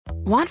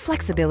Want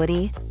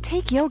flexibility?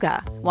 Take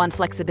yoga. Want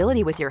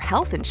flexibility with your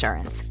health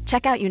insurance?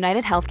 Check out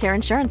United Healthcare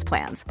Insurance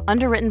Plans.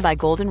 Underwritten by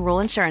Golden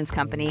Rule Insurance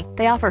Company,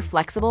 they offer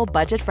flexible,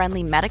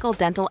 budget-friendly medical,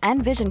 dental,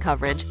 and vision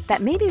coverage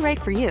that may be right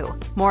for you.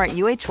 More at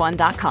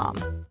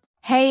uh1.com.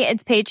 Hey,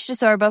 it's Paige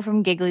DeSorbo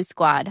from Giggly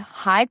Squad.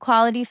 High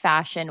quality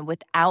fashion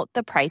without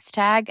the price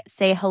tag.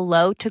 Say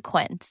hello to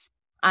Quince.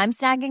 I'm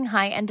snagging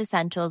high-end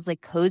essentials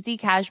like cozy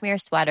cashmere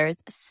sweaters,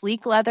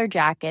 sleek leather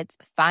jackets,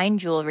 fine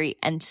jewelry,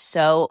 and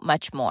so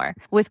much more.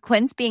 With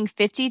Quince being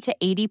 50 to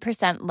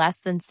 80%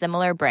 less than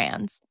similar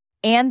brands.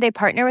 And they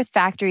partner with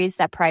factories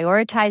that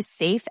prioritize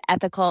safe,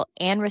 ethical,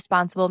 and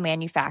responsible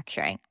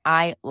manufacturing.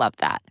 I love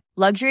that.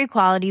 Luxury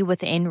quality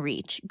within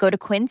reach. Go to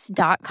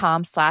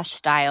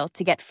quince.com/style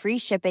to get free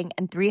shipping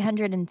and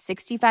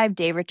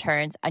 365-day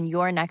returns on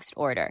your next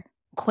order.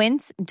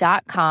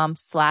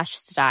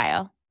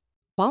 Quince.com/style.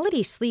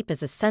 Quality sleep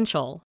is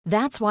essential.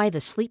 That's why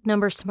the Sleep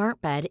Number Smart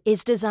Bed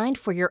is designed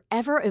for your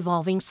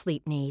ever-evolving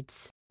sleep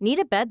needs. Need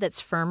a bed that's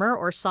firmer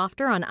or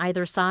softer on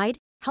either side?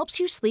 Helps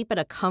you sleep at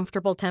a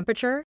comfortable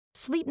temperature?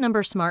 Sleep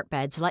Number Smart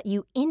Beds let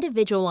you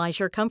individualize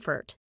your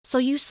comfort, so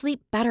you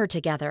sleep better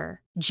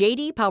together.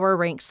 J.D. Power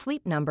ranks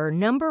Sleep Number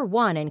number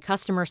 1 in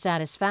customer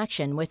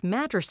satisfaction with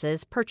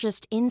mattresses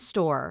purchased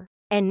in-store.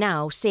 And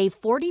now, save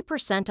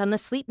 40% on the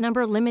Sleep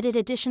Number Limited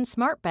Edition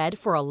Smart Bed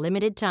for a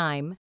limited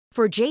time.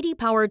 For J.D.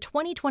 Power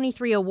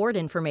 2023 award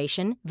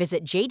information,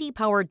 visit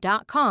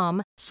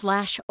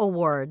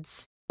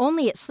jdpower.com/awards.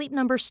 Only at Sleep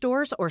Number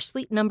stores or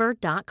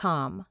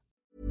sleepnumber.com.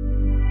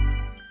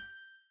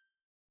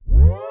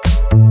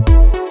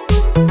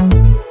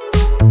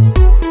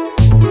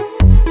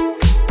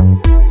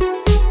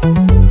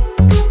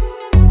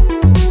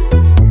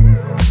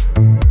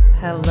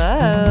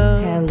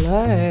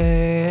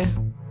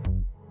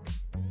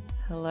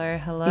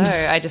 Hello.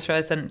 I just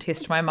realized I didn't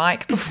test my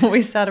mic before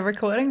we started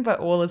recording, but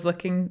all is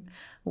looking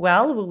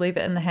well. We'll leave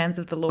it in the hands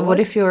of the Lord. What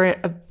if you're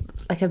a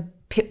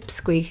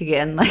pipsqueak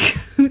again, like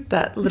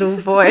that little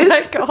voice? Oh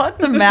my God,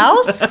 the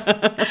mouse?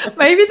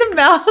 Maybe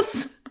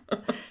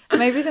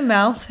the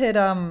mouse had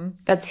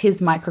That's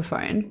his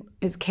microphone.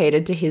 Is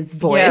catered to his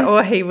voice. Yeah,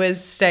 or he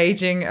was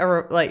staging a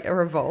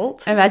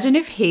revolt. Imagine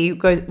if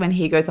when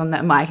he goes on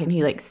that mic and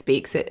he like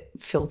speaks, it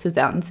filters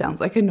out and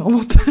sounds like a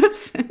normal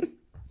person.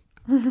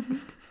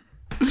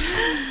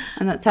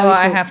 And that's how he talks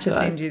I have to us.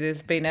 send you. There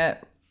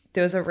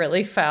was a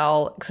really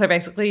foul. So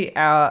basically,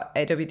 our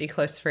AWD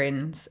close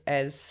friends,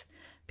 as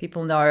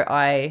people know,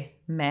 I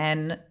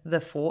man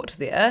the fort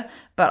there,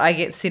 but I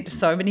get sent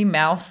so many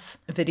mouse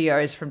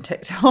videos from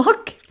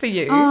TikTok for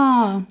you.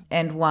 Oh.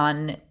 And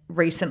one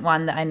recent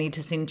one that I need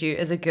to send you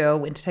is a girl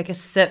went to take a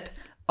sip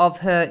of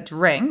her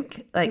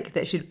drink, like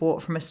that she'd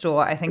bought from a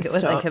store. I think it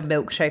was like a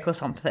milkshake or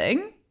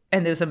something,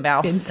 and there was a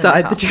mouse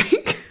inside the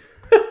drink.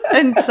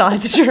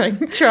 Inside the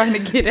drink, trying to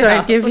get it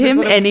out. Don't give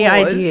him any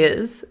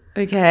ideas,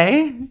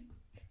 okay?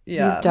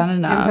 Yeah. He's done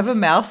enough. You have a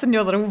mouse in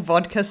your little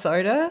vodka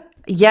soda?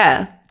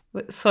 Yeah.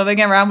 Swimming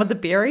around with the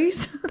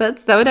berries?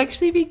 That would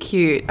actually be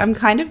cute. I'm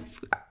coming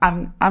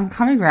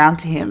around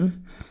to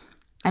him.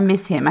 I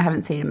miss him. I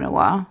haven't seen him in a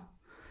while.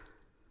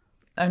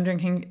 I'm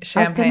drinking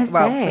champagne,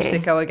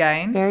 Prosecco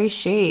again. Very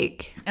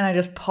chic. And I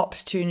just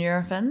popped 2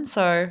 Nurofen,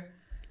 so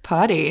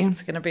party.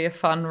 It's going to be a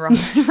fun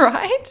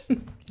ride.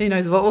 Who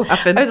knows what will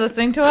happen. I was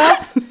listening to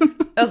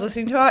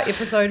our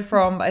episode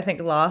from, I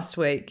think, last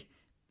week,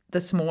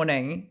 this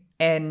morning,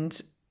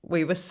 and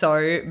we were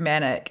so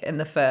manic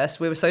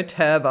we were so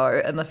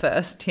turbo in the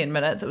first 10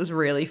 minutes. It was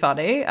really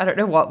funny. I don't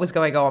know what was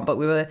going on, but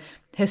we were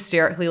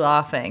hysterically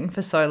laughing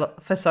for so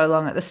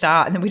long at the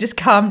start, and then we just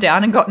calmed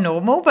down and got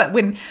normal. But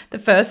when the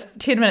first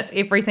 10 minutes,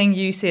 everything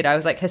you said, I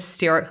was like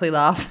hysterically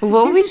laughing.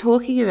 What were we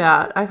talking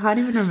about? I can't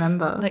even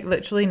remember. Like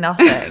literally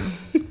nothing.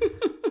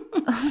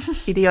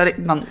 Idiotic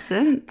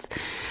nonsense.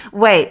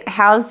 Wait,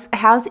 how's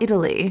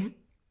Italy?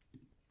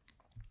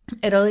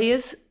 Italy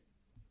is...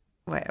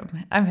 Wait,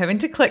 I'm having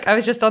to click. I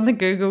was just on the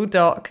Google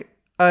Doc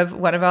of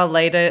one of our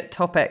later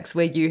topics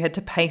where you had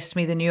to paste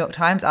me the New York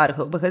Times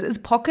article because is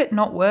Pocket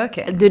not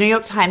working? The New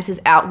York Times has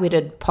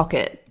outwitted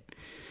Pocket.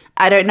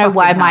 I don't know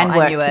why mine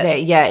worked today.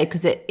 Yeah,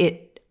 because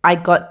I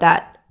got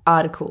that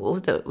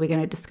article that we're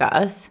going to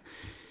discuss,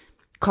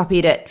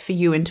 copied it for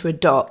you into a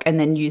doc, and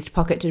then used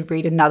Pocket to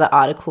read another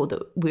article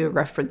that we were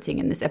referencing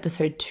in this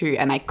episode too,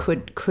 and I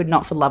could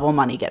not for love or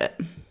money get it.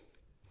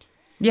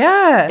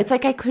 Yeah. It's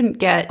like I couldn't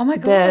get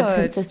the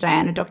Princess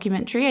Diana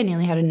documentary. I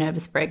nearly had a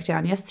nervous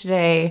breakdown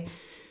yesterday.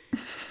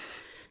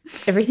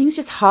 Everything's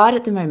just hard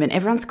at the moment.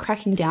 Everyone's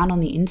cracking down on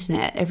the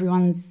internet.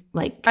 Everyone's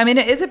like... I mean,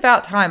 it is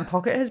about time.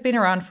 Pocket has been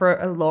around for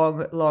a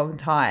long, long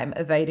time,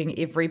 evading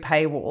every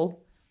paywall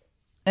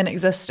in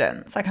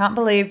existence. I can't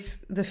believe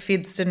the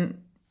feds didn't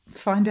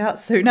find out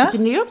sooner. The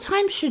New York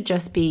Times should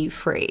just be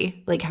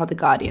free, like how The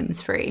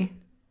Guardian's free.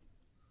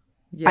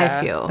 Yeah.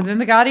 I feel. But then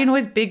The Guardian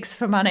always begs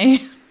for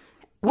money.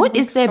 What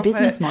is their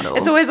business model?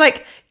 It's always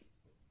like,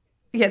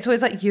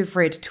 you've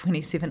read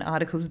 27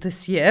 articles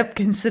this year.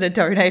 Consider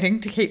donating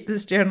to keep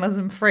this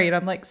journalism free. And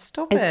I'm like,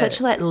 stop it. It's such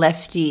like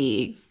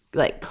lefty,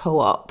 like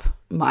co-op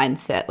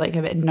mindset. Like,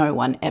 I bet no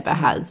one ever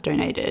has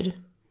donated.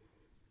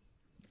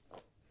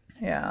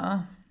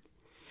 Yeah.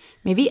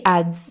 Maybe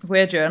ads.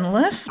 We're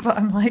journalists, but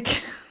I'm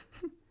like,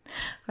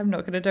 I'm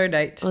not going to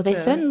donate. Well, they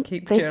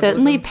keep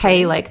certainly pay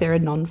free. like they're a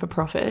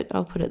non-for-profit.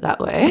 I'll put it that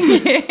way.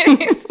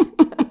 Yes.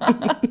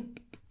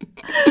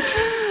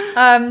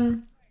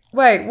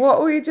 Wait, what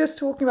were we just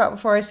talking about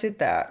before I said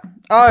that?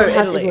 Oh,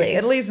 Italy.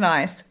 Italy's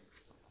nice.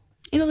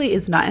 Italy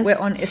is nice.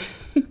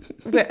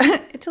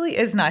 Italy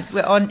is nice.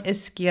 We're on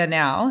Ischia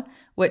now,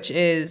 which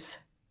is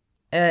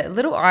a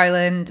little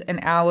island, an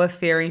hour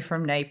ferry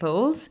from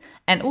Naples,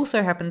 and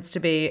also happens to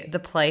be the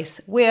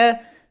place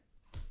where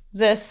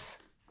this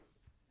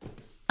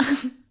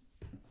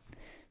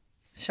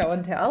show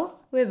and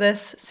tell, where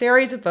this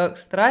series of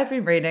books that I've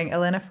been reading,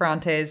 Elena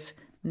Ferrante's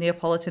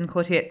Neapolitan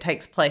Quartet,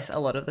 takes place a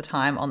lot of the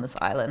time on this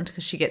island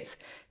because she gets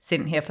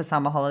sent here for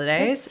summer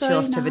holidays. So she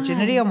lost her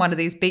virginity on one of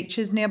these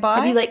beaches nearby.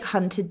 Have you like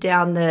hunted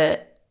down the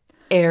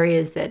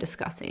areas they're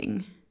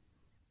discussing?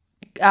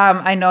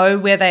 I know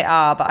where they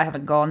are, but I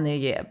haven't gone there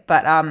yet.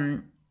 But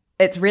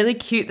it's really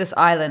cute, this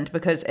island,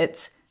 because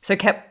it's so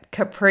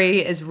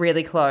Capri is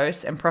really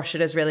close and Procida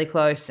is really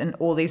close and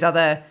all these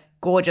other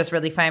gorgeous,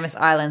 really famous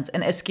islands.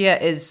 And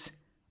Ischia is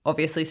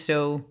obviously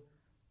still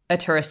a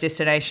tourist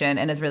destination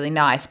and is really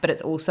nice, but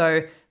it's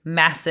also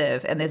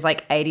massive and there's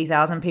like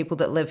 80,000 people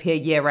that live here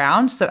year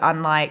round. So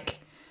unlike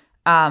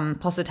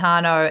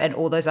Positano and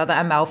all those other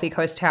Amalfi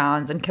Coast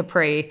towns and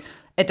Capri,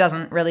 it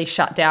doesn't really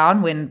shut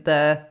down when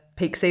the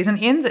peak season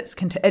ends.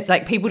 It's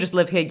like people just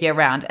live here year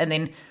round, and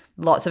then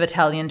lots of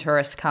Italian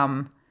tourists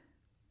come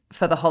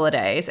for the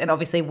holidays. And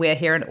obviously we're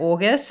here in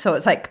August, so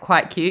it's like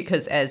quite cute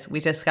because, as we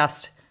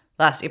discussed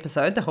last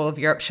episode, the whole of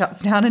Europe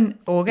shuts down in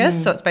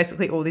August. So it's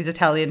basically all these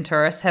Italian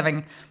tourists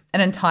having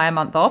an entire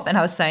month off. And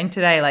I was saying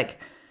today, like,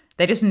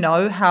 they just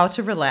know how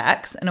to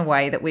relax in a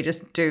way that we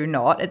just do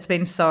not. It's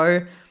been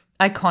so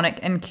iconic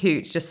and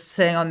cute just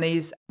sitting on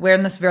these. We're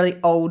in this really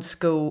old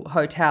school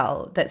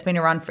hotel that's been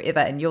around forever,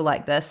 and you're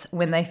like this.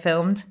 When they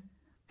filmed,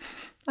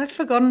 I've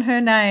forgotten her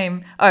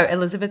name. Oh,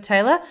 Elizabeth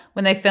Taylor.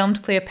 When they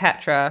filmed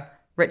Cleopatra,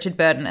 Richard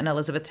Burton and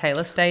Elizabeth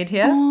Taylor stayed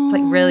here. It's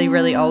like really,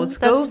 really old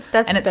school.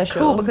 That's and it's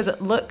special. cool because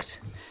it looked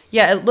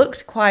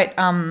quite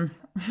I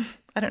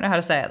don't know how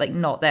to say it, like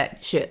not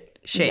that chic.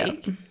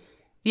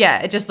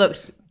 Yeah, it just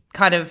looked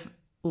kind of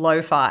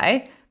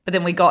lo-fi. But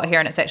then we got here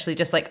and it's actually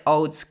just like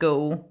old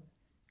school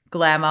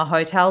glamour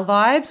hotel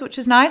vibes, which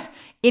is nice.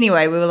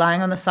 Anyway, we were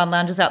lying on the sun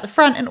lounges out the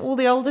front, and all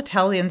the old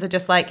Italians are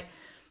just like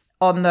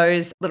on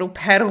those little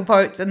paddle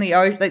boats in the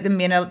ocean. Like the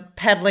men are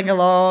paddling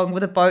along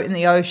with a boat in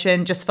the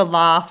ocean just for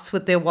laughs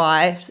with their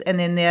wives, and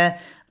then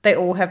they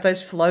all have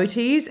those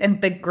floaties,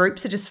 and big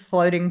groups are just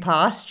floating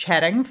past,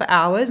 chatting for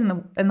hours in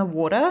the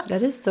water.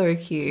 That is so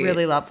cute. It's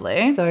really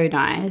lovely. So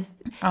nice.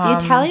 The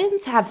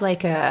Italians have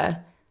like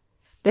they're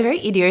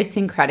very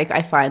idiosyncratic,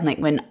 I find. Like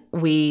when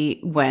we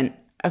went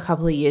a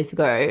couple of years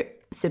ago,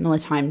 similar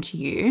time to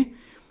you,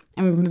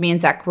 and me and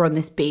Zach were on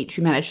this beach.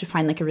 We managed to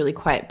find like a really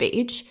quiet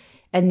beach,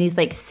 and these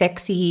like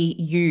sexy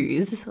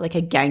youths, like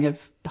a gang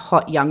of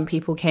hot young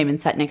people, came and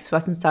sat next to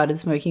us and started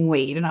smoking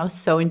weed. And I was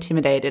so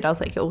intimidated. I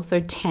was like, you're all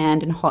so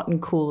tanned and hot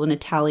and cool and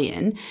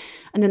Italian.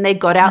 And then they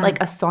got out like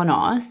a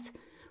Sonos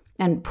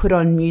and put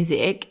on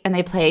music, and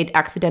they played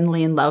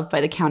Accidentally in Love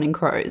by the Counting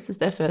Crows as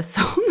their first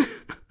song.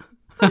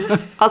 I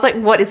was like,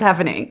 what is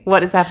happening?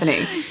 What is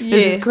happening?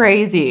 This is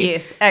crazy.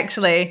 Yes,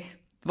 actually,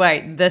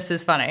 wait, this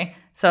is funny.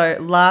 So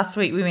last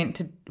week we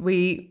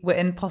were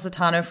in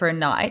Positano for a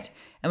night,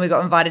 and we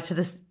got invited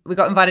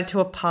to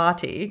a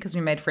party because we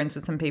made friends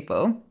with some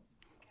people.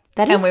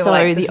 That is so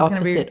like, the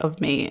opposite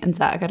of me and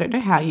Zach. I don't know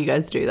how you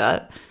guys do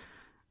that.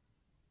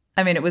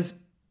 I mean, it was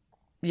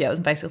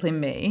basically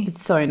me.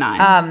 It's so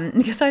nice.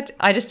 Because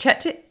I just chat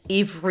to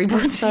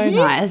everybody. It's so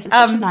nice. It's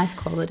such a nice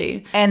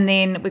quality. And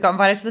then we got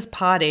invited to this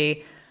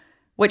party,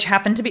 which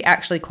happened to be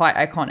actually quite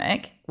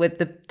iconic with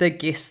the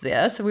guests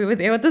there. So we were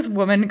there with this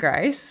woman,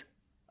 Grace.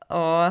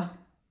 Oh,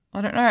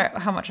 I don't know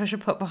how much I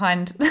should put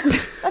behind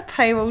a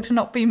paywall to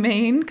not be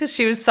mean, because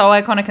she was so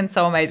iconic and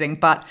so amazing.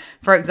 But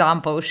for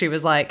example,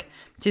 she's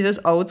this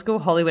old school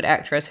Hollywood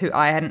actress who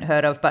I hadn't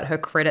heard of, but her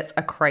credits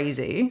are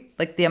crazy.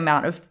 Like the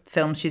amount of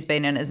films she's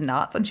been in is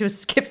nuts. And she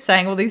kept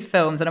saying all these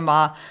films, and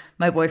Amar,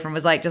 my boyfriend,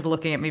 was like just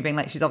looking at me being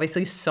like, she's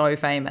obviously so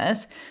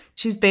famous.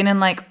 She's been in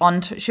like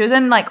she was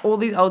in like all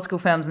these old school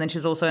films, and then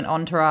she's also in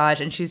Entourage,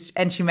 and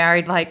she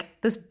married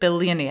like this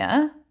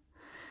billionaire.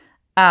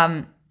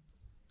 So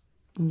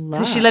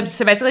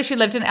basically she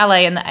lived in LA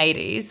in the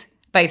 80s.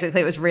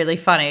 Basically, it was really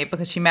funny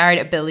because she married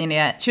a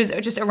billionaire. She was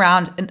just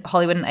around in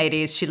Hollywood in the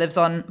 80s. She lives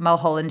on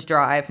Mulholland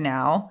Drive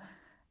now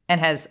and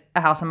has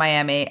a house in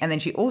Miami. And then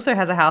she also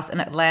has a house in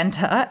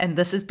Atlanta. And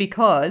this is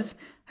because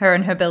her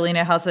and her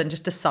billionaire husband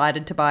just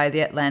decided to buy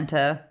the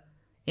Atlanta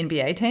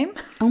NBA team.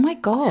 Oh, my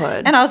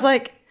God. And I was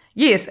like,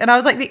 yes. And I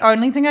was like, the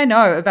only thing I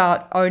know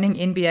about owning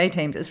NBA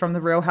teams is from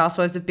the Real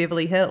Housewives of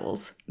Beverly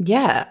Hills.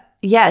 Yeah.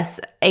 Yes.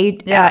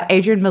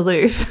 Adrian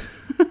Malouf.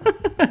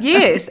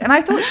 Yes, and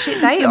I thought shit,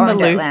 they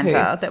owned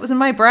Atlanta. That was in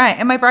my brain.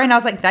 In my brain, I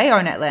was like, they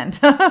own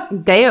Atlanta.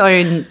 They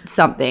own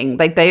something.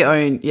 Like they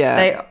own,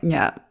 yeah.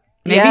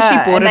 Maybe she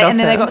bought it off and then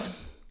her. they got,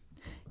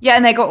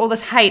 and they got all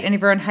this hate, and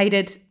everyone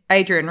hated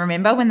Adrian.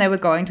 Remember when they were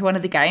going to one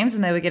of the games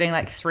and they were getting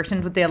like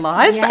threatened with their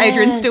lives, but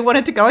Adrian still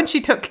wanted to go, and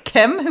she took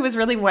Kim, who was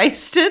really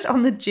wasted,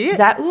 on the jet.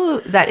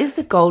 That is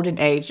the golden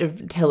age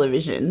of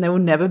television. There will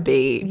never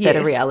be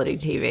better reality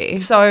TV.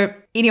 So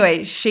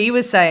anyway, she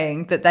was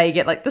saying that they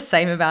get like the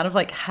same amount of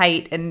like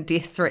hate and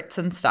death threats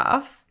and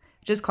stuff,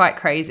 which is quite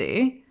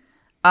crazy.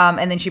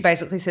 And then she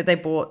basically said they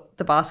bought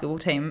the basketball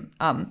team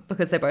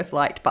because they both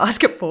liked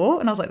basketball,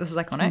 and I was like, this is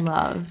iconic.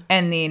 Love.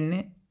 And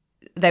then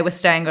they were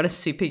staying on a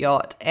super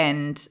yacht,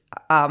 and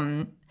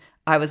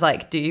I was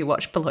like, do you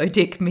watch Below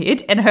Deck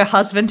Med? And her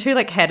husband, who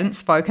like hadn't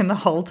spoken the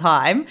whole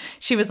time,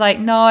 she was like,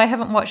 no, I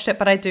haven't watched it,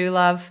 but I do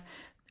love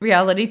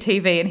reality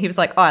TV. And he was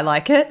like, oh, I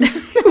like it.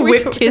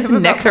 Whipped his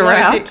neck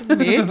around.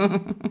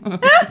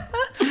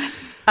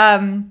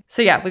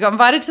 So yeah, we got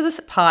invited to this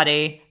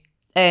party,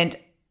 and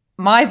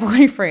my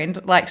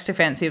boyfriend likes to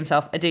fancy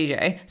himself a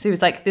DJ. So he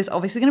was like, there's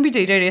obviously going to be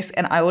DJ desk,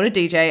 and I ordered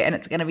DJ, and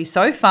it's going to be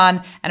so fun,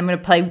 and I'm going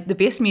to play the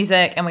best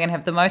music, and we're going to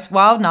have the most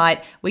wild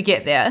night. We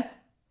get there.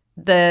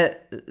 The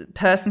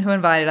person who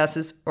invited us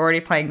is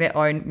already playing their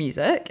own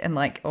music, and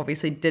like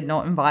obviously did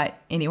not invite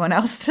anyone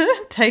else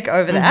to take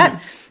over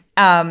that.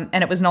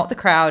 And it was not the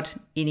crowd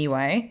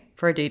anyway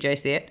for a DJ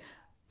set,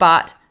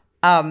 but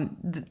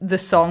the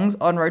songs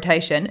on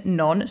rotation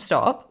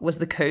non-stop was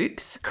the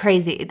Kooks.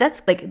 Crazy.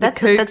 That's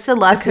the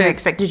last thing I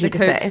expected you to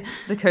say.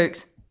 The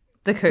Kooks.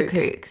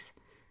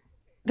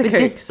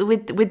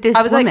 With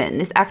this woman, like,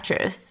 this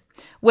actress.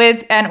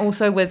 And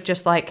also with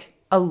just like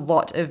a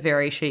lot of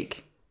very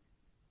chic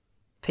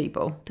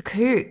people. The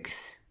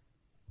Kooks.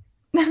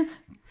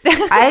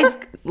 I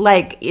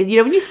like, you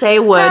know, when you say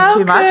a word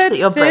too much that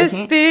you're breaking.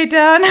 This be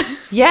done?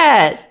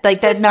 Yeah, like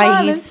that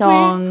naive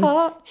song.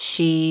 Sweetheart.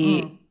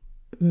 She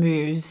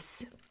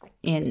moves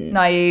in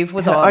Naive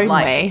was her on own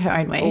like way, her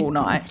own way, all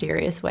night.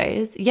 mysterious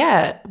ways.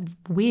 Yeah,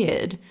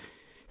 weird.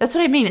 That's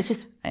what I mean. It's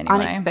just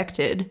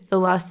unexpected. The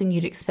last thing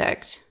you'd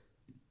expect.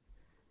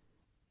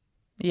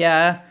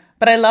 Yeah,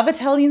 but I love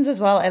Italians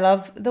as well. I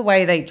love the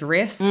way they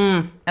dress,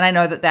 and I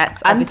know that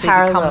that's obviously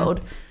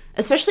unparalleled.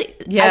 Especially,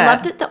 I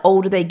love that the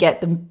older they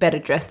get, the better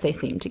dressed they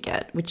seem to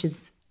get, which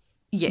is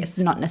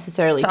not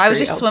necessarily so true I was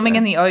just elsewhere. swimming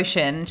in the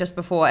ocean just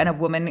before, and a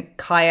woman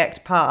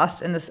kayaked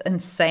past in this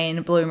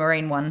insane blue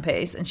marine one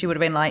piece, and she would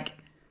have been like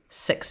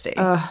 60.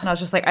 And I was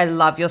just like, I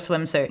love your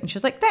swimsuit. And she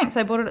was like, thanks,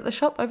 I bought it at the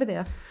shop over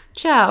there.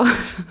 Ciao.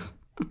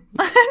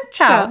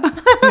 Ciao.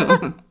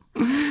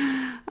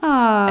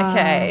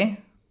 Okay.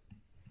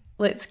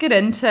 Let's get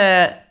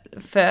into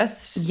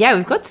first. Yeah,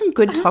 we've got some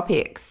good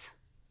topics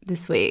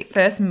this week.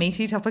 First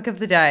meaty topic of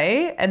the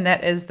day, and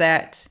that is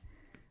that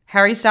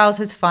Harry Styles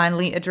has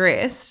finally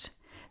addressed.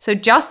 So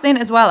just then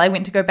as well, I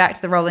went to go back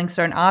to the Rolling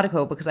Stone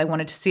article because I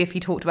wanted to see if he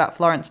talked about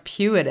Florence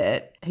Pugh at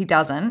it. He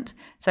doesn't.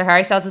 So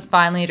Harry Styles has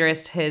finally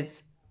addressed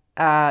his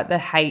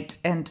the hate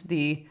and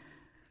the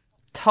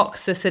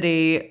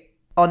toxicity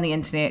on the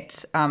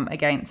internet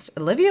against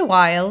Olivia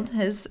Wilde,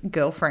 his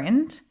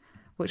girlfriend,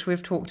 which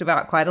we've talked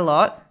about quite a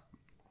lot.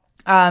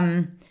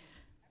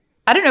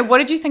 I don't know. What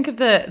did you think of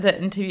the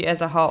interview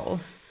as a whole?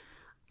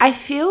 I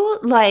feel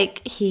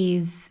like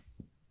he's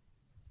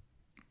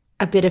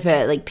a bit of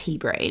a like pea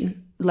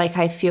brain. Like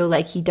I feel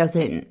like he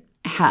doesn't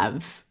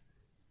have.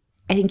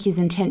 I think his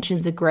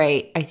intentions are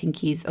great. I think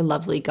he's a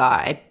lovely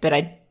guy, but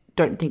I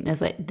don't think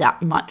there's like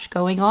that much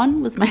going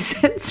on. Was my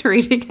sense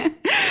reading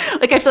it?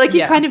 Like I feel like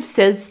he kind of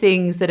says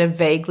things that are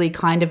vaguely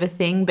kind of a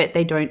thing, but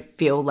they don't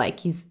feel like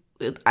he's.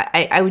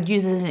 I would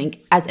use as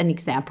an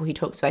example. He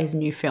talks about his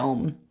new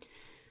film,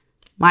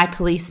 My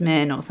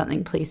Policeman or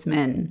something,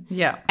 Policeman.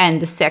 Yeah.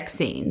 And the sex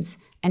scenes.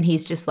 And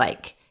he's just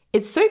like,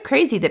 it's so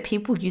crazy that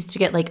people used to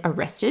get like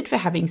arrested for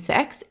having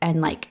sex,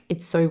 and like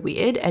it's so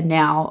weird. And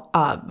now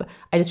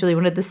I just really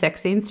wanted the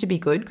sex scenes to be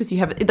good because you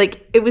have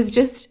like, it was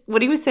just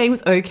what he was saying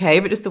was okay,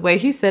 but just the way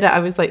he said it, I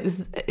was like,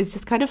 it's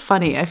just kind of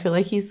funny. I feel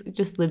like he's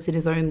just lives in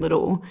his own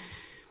little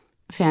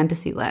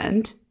fantasy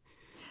land.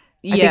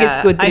 I think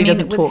it's good that he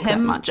doesn't talk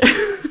that much.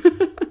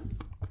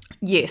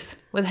 Yes.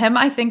 With him,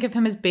 I think of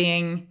him as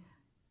being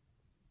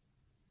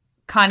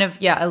kind of,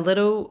 a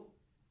little,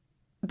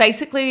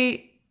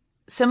 basically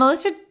similar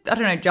to, I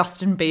don't know,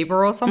 Justin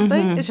Bieber or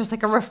something. Mm-hmm. It's just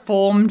like a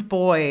reformed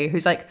boy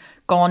who's like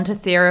gone to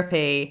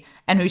therapy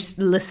and who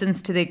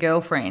listens to their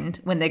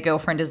girlfriend when their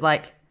girlfriend is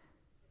like,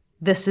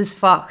 this is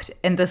fucked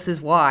and this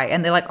is why.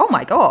 And they're like, oh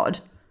my God.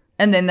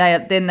 And then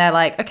they're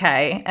like,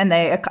 okay. And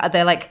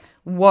they're like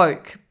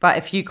woke. But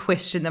if you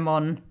question them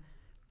on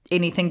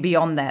anything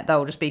beyond that,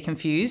 they'll just be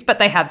confused. But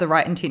they have the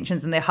right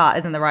intentions and their heart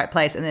is in the right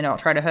place and they're not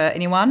trying to hurt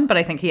anyone. But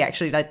I think he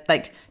actually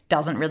like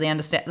doesn't really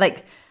understand.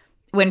 Like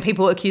when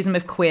people accuse him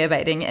of queer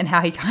baiting and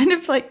how he kind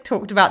of like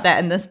talked about that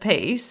in this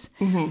piece,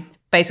 mm-hmm.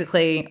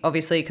 basically,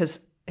 obviously, because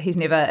he's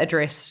never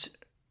addressed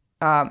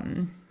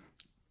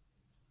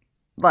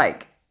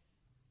like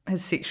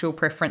his sexual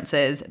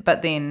preferences.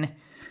 But then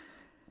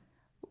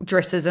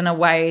dresses in a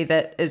way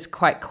that is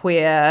quite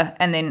queer,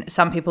 and then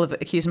some people have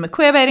accused him of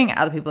queer baiting,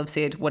 other people have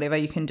said whatever,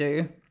 you can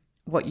do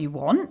what you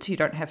want, you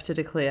don't have to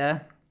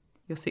declare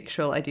your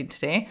sexual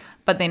identity.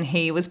 But then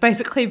he was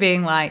basically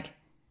being like,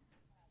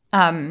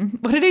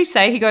 what did he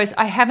say? He goes,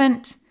 I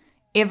haven't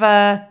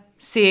ever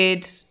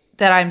said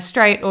that I'm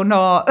straight or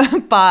not,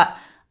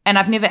 and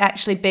I've never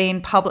actually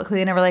been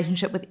publicly in a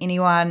relationship with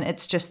anyone.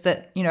 It's just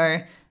that, you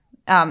know,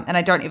 and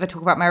I don't ever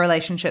talk about my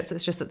relationships.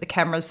 It's just that the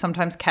cameras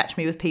sometimes catch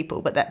me with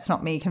people, but that's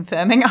not me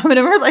confirming I'm in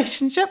a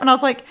relationship. And I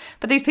was like,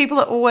 but these people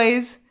are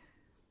always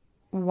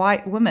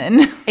white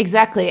women.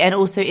 Exactly. And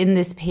also in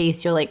this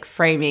piece, you're like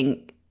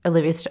framing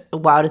Olivia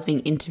Wilde as being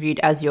interviewed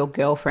as your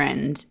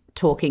girlfriend,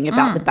 talking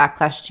about the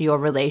backlash to your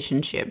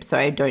relationship. So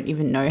I don't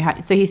even know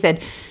how. So he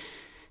said,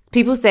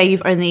 people say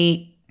you've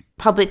only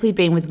publicly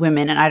been with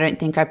women, and I don't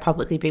think I've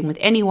publicly been with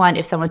anyone.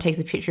 If someone takes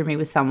a picture of me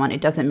with someone, it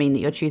doesn't mean that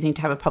you're choosing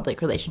to have a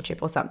public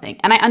relationship or something.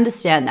 And I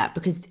understand that,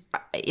 because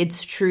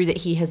it's true that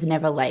he has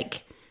never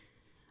like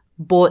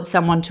brought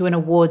someone to an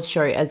awards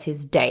show as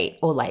his date,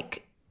 or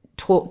like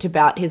talked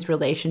about his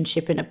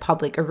relationship in a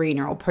public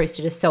arena, or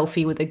posted a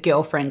selfie with a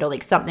girlfriend, or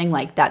like something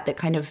like that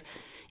kind of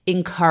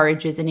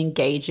encourages and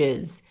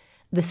engages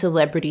the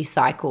celebrity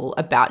cycle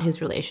about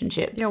his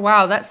relationships. Yeah,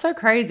 wow, that's so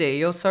crazy.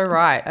 You're so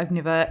right. I've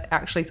never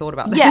actually thought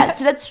about that. Yeah,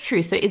 so that's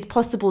true. So it's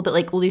possible that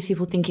like all these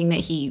people thinking that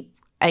he,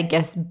 I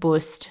guess,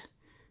 bussed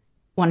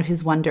one of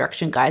his One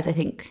Direction guys, I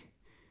think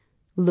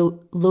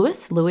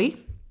Louis.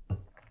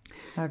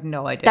 I have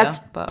no idea. That's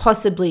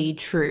possibly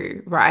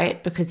true,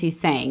 right? Because he's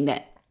saying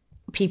that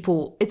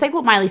people, it's like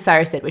what Miley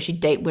Cyrus said, where she'd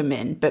date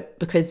women, but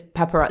because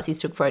paparazzis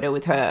took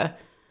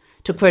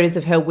photos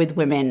of her with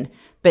women,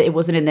 but it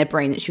wasn't in their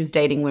brain that she was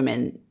dating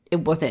women,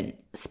 it wasn't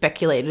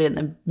speculated in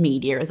the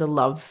media as a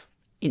love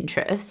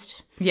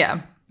interest.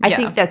 Yeah. I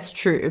think that's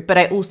true. But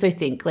I also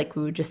think, like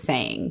we were just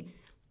saying,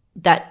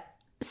 that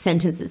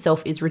sentence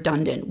itself is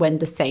redundant when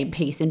the same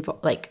piece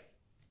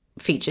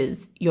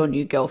features your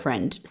new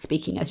girlfriend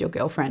speaking as your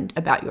girlfriend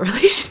about your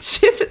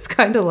relationship. It's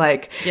kind of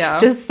like,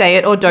 just say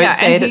it or don't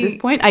say it at this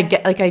point. I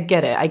get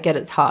it. I get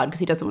it's hard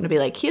because he doesn't want to be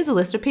like, here's a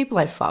list of people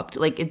I fucked.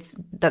 Like,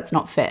 that's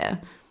not fair.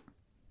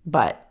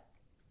 But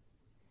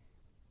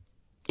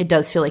it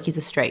does feel like he's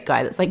a straight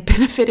guy that's like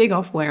benefiting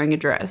off wearing a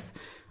dress.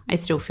 I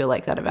still feel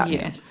like that about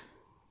him.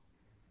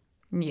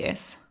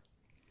 Yes.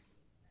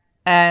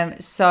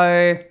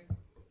 So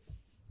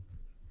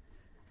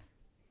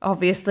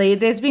obviously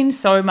there's been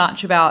so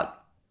much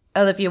about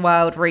Olivia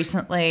Wilde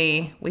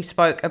recently. We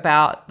spoke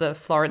about the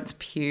Florence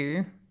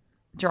Pugh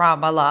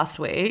drama last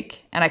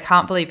week, and I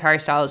can't believe Harry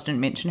Styles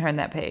didn't mention her in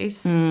that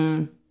piece.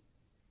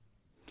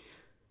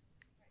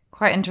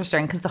 Quite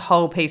interesting, because the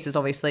whole piece is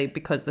obviously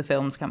because the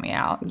film's coming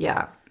out.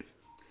 Yeah.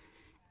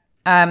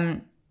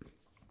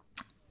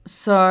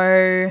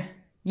 So,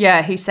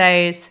 yeah, he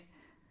says,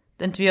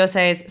 the interviewer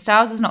says,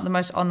 Styles is not the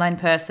most online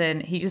person.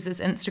 He uses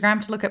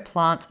Instagram to look at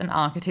plants and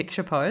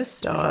architecture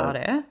posts.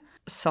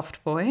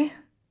 Soft boy.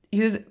 He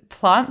uses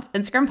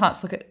Instagram plants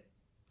to look at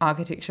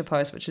architecture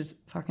posts, which is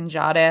fucking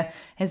jade.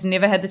 Has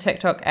never had the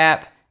TikTok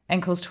app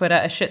and calls Twitter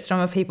a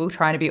shitstorm of people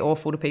trying to be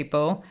awful to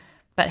people.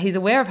 But he's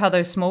aware of how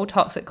those small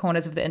toxic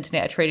corners of the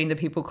internet are treating the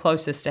people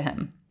closest to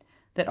him.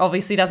 That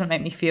obviously doesn't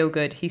make me feel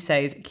good, he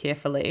says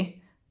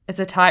carefully. It's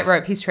a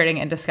tightrope he's treading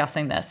in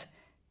discussing this.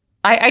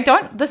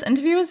 This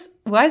interview is,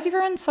 why is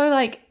everyone so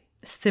like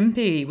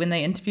simpy when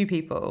they interview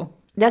people?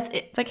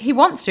 It's like he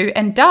wants to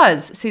and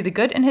does see the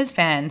good in his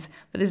fans,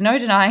 but there's no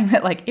denying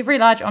that like every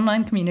large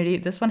online community,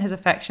 this one has a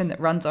faction that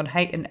runs on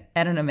hate and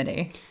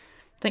anonymity.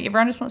 I think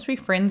everyone just wants to be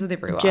friends with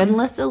everyone.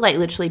 Journalists are like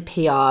literally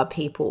PR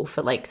people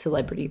for like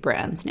celebrity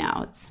brands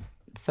now. It's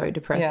so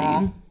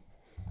depressing.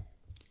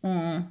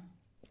 Yeah.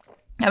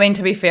 I mean,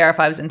 to be fair, if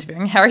I was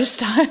interviewing Harry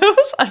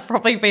Styles, I'd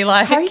probably be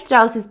like, Harry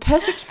Styles is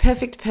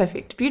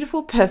perfect,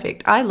 beautiful,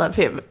 perfect. I love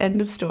him. End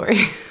of story.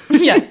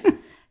 Yeah.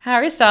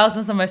 Harry Styles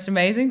is the most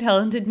amazing,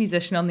 talented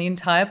musician on the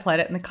entire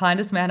planet and the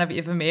kindest man I've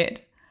ever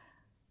met.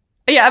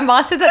 Yeah, and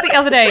Ma said that the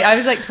other day. I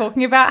was like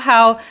talking about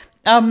how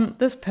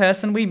this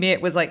person we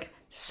met was like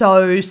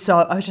so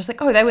I was just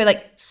like, oh, they were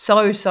like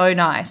so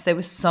nice. They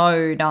were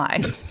so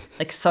nice.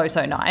 Like so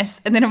nice.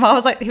 And then Ma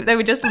was like, they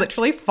were just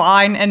literally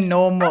fine and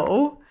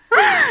normal.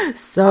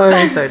 So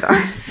nice.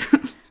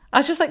 I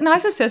was just like,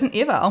 nicest person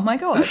ever. Oh my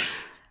God.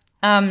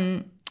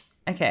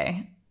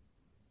 Okay.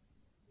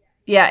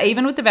 Yeah,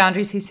 even with the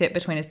boundaries he set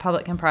between his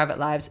public and private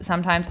lives,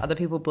 sometimes other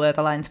people blur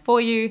the lines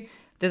for you.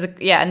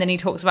 And then he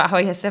talks about how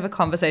he has to have a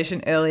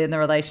conversation early in the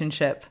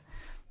relationship,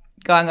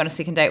 going on a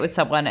second date with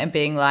someone and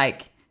being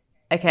like,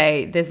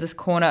 okay, there's this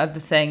corner of the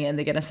thing and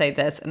they're going to say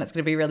this and it's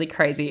going to be really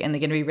crazy and they're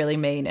going to be really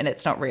mean and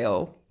it's not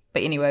real.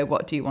 But anyway,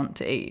 what do you want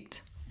to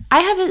eat? I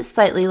have a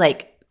slightly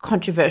like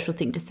controversial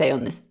thing to say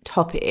on this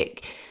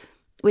topic,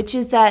 which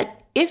is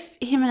that if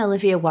him and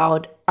Olivia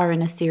Wilde are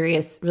in a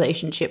serious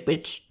relationship,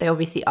 which they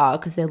obviously are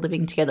because they're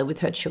living together with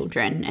her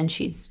children and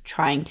she's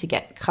trying to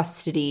get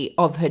custody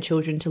of her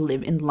children to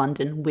live in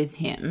London with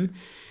him,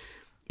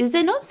 is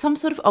there not some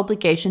sort of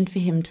obligation for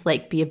him to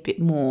like be a bit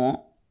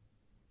more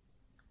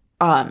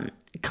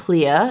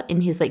clear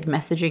in his like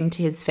messaging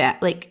to his fan.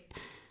 Like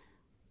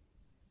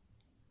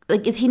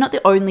is he not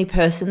the only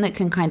person that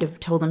can kind of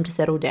tell them to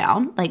settle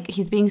down? Like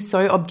he's being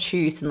so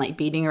obtuse and like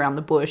beating around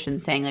the bush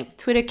and saying like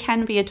Twitter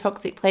can be a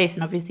toxic place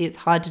and obviously it's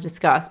hard to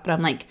discuss. But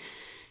I'm like,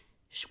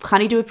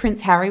 can't he do a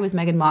Prince Harry with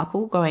Meghan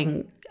Markle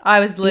going? I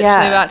was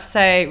literally about to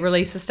say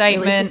release a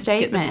statement,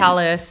 get the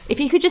palace. If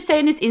he could just say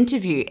in this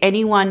interview,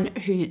 anyone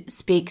who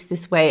speaks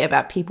this way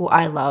about people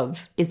I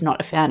love is not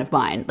a fan of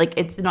mine. Like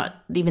it's not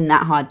even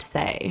that hard to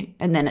say.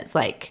 And then it's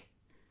like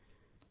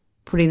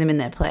putting them in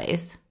their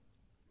place.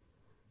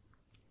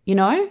 You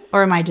know?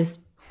 Or am I just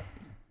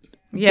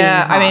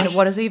Yeah, I mean,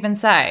 what does he even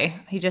say?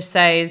 He just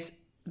says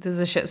there's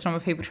a shitstorm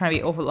of people trying to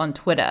be awful on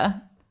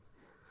Twitter,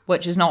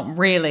 which is not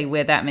really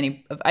where that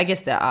many, I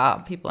guess there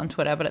are people on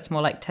Twitter, but it's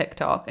more like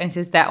TikTok. And he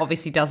says that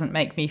obviously doesn't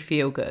make me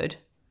feel good.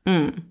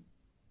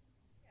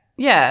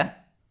 Yeah,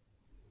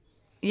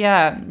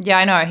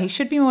 I know. He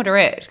should be more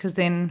direct because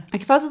then...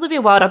 Like if I was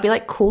Olivia Wilde, I'd be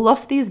like, cool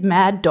off these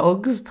mad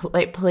dogs,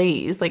 like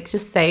please. Like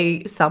just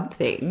say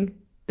something.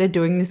 They're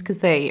doing this because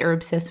they are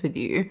obsessed with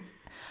you.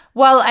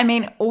 Well, I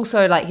mean,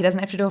 also like he doesn't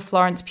have to do a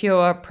Florence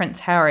Pugh,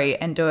 Prince Harry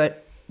and do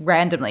it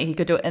randomly. He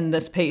could do it in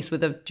this piece where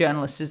the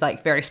journalist is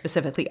like very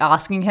specifically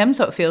asking him,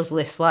 so it feels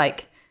less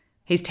like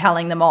he's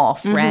telling them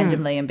off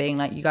randomly and being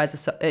like, you guys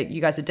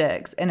are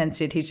dicks, and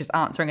instead he's just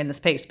answering in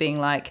this piece being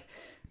like,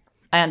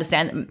 I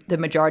understand that the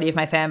majority of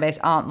my fan base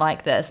aren't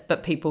like this,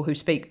 but people who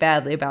speak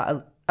badly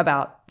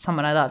about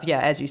someone I love,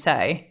 yeah, as you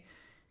say,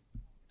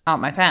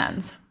 aren't my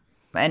fans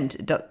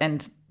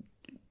and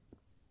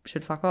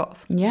should fuck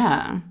off.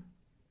 Yeah.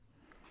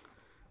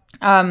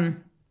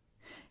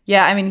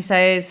 Yeah, I mean, he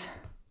says,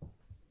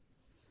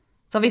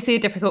 it's obviously a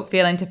difficult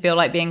feeling to feel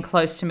like being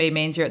close to me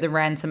means you're at the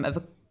ransom of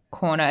a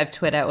corner of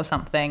Twitter or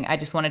something. I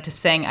just wanted to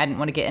sing. I didn't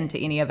want to get into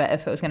any of it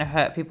if it was going to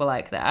hurt people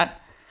like that.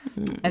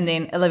 And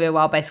then Olivia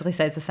Wilde basically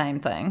says the same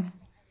thing.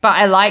 But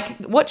I like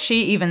what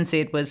she even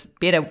said was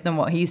better than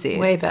what he said.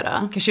 Way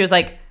better. Because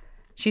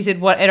she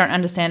said, what I don't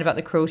understand about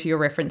the cruelty you're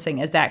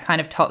referencing is that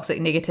kind of toxic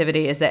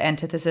negativity is the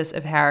antithesis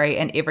of Harry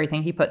and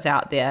everything he puts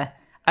out there.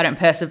 I don't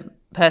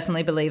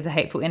personally believe the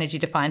hateful energy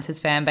defines his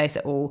fan base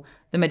at all.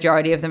 The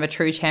majority of them are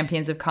true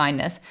champions of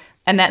kindness.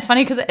 And that's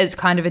funny because it is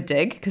kind of a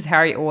dig because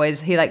Harry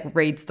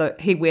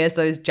he wears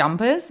those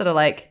jumpers that are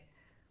like,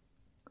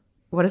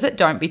 what is it?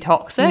 Don't be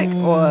toxic.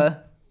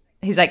 Or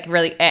he's like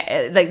really,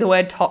 like the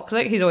word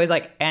toxic, he's always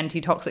like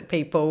anti-toxic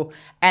people.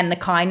 And the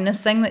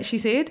kindness thing that she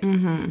said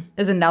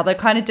is another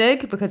kind of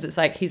dig because it's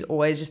like he's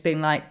always just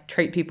being like,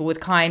 treat people with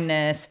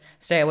kindness,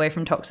 stay away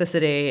from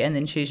toxicity. And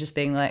then she's just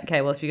being like,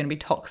 okay, well, if you're going to be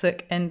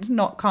toxic and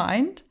not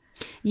kind.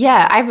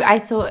 Yeah, I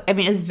thought, I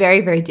mean, it was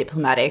very, very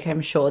diplomatic.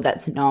 I'm sure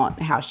that's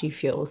not how she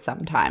feels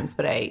sometimes.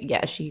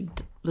 But she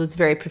was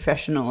very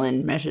professional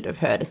and measured of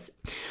her.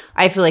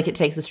 I feel like it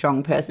takes a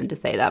strong person to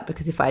say that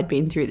because if I'd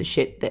been through the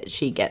shit that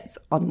she gets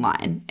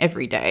online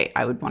every day,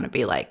 I would want to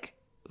be like,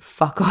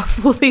 fuck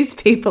off all these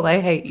people. I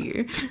hate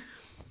you.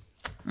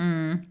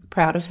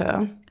 Proud of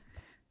her.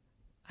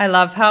 I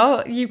love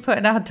how you put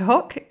in our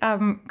doc,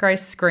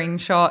 Grace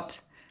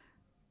screenshot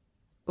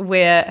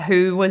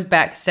who was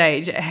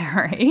backstage at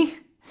Harry's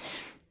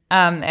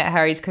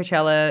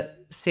Coachella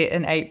set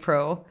in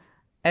April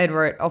and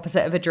wrote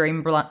opposite of a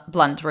Dream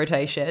Blunt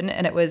rotation,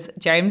 and it was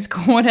James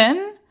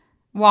Corden.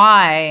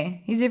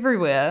 Why? He's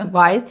everywhere.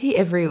 Why is he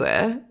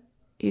everywhere?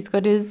 He's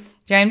got his...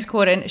 James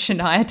Corden,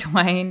 Shania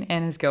Twain,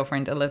 and his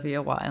girlfriend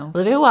Olivia Wilde.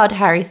 Olivia Wilde,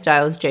 Harry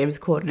Styles, James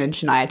Corden, and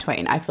Shania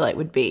Twain, I feel like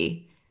would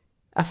be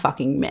a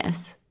fucking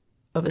mess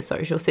of a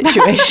social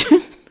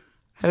situation.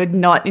 I would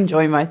not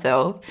enjoy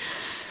myself.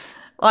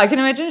 I can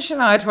imagine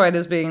Shania Twain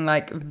as being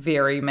like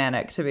very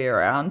manic to be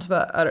around,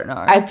 but I don't know.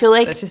 I feel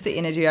like that's just the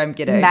energy I'm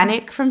getting.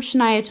 Manic from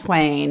Shania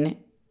Twain,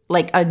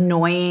 like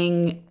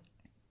annoying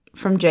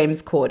from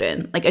James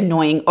Corden, like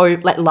annoying,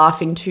 like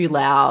laughing too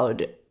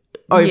loud,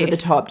 over the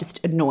top,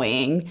 just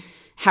annoying.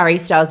 Harry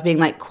Styles being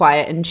like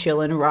quiet and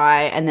chill and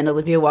wry, and then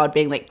Olivia Wilde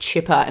being like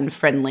chipper and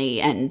friendly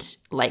and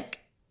like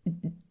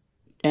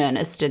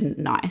earnest and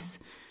nice.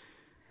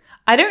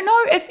 I don't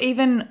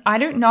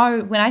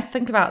know when I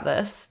think about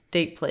this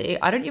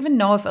deeply, I don't even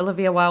know if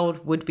Olivia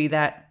Wilde would be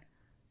that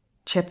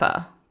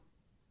chipper.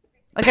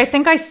 Like, I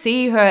think I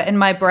see her in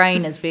my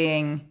brain as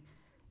being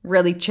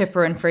really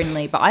chipper and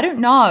friendly, but I don't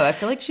know. I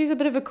feel like she's a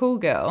bit of a cool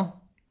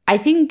girl. I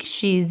think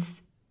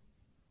she's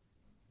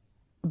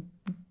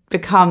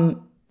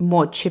become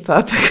more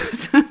chipper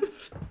because of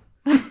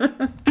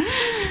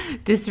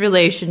this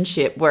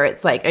relationship where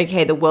it's like,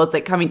 okay, the world's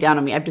like coming down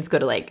on me. I've just got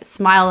to like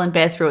smile and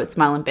bear through it.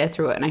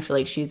 And I feel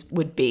like she'd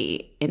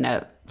be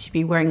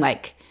wearing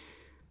like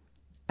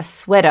a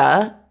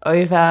sweater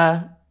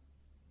over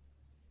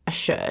a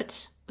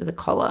shirt with a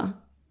collar.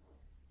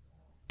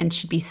 And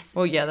she'd be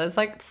that's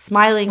like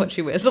smiling. What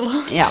she wears a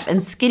lot. Yeah,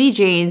 and skinny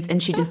jeans,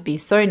 and she'd just be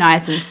so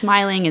nice and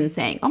smiling and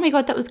saying, oh my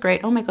God, that was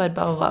great. Oh my God,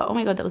 blah, blah, blah. Oh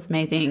my God, that was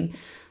amazing.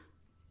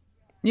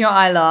 You know,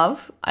 I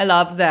love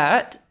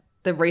that.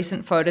 The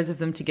recent photos of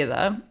them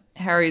together,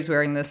 Harry's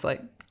wearing this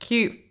like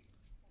cute,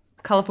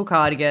 colourful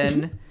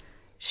cardigan.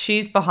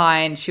 She's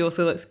behind. She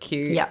also looks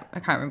cute. Yeah.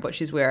 I can't remember what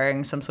she's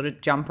wearing, some sort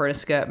of jumper and a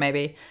skirt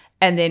maybe.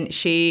 And then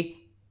she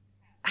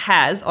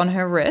has on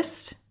her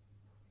wrist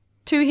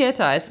 2 hair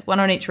ties,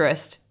 one on each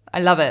wrist. I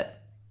love it.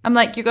 I'm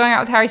like, you're going out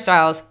with Harry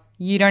Styles.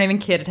 You don't even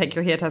care to take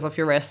your hair ties off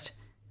your wrist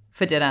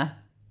for dinner.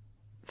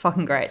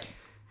 Fucking great.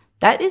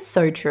 That is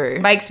so true.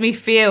 Makes me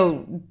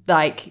feel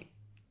like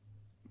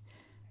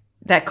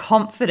that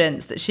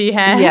confidence that she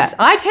has. Yeah.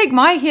 I take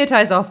my hair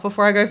ties off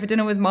before I go for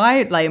dinner with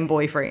my lame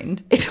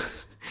boyfriend.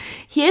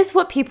 Here's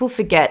what people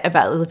forget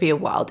about Olivia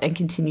Wilde and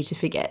continue to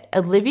forget.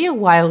 Olivia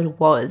Wilde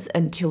was,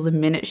 until the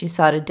minute she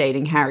started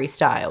dating Harry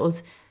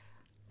Styles,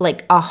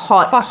 like a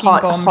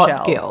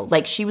hot girl.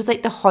 Like she was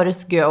like the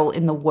hottest girl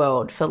in the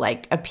world for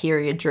like a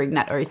period during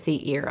that OC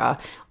era.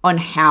 On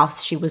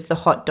House, she was the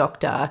hot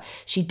doctor.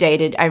 She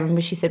dated, I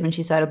remember she said when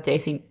she started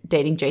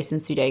dating Jason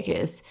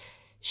Sudeikis,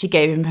 she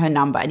gave him her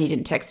number and he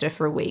didn't text her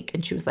for a week.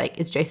 And she was like,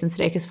 is Jason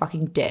Sudeikis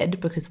fucking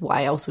dead? Because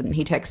why else wouldn't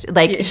he text her?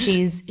 Like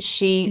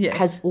she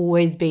has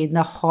always been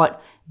the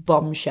hot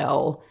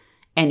bombshell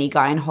any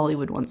guy in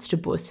Hollywood wants to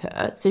boost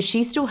her. So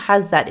she still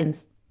has that in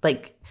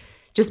like,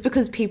 just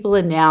because people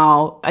are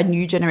now a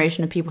new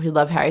generation of people who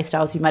love Harry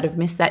Styles who might have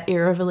missed that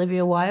era of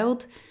Olivia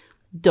Wilde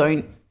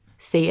don't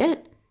see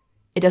it.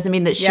 It doesn't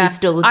mean that she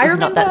still is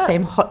not that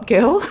same hot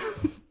girl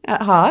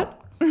at heart.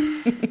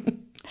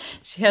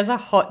 She has a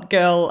hot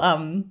girl,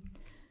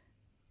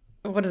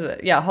 what is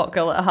it? Yeah, hot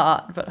girl at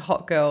heart, but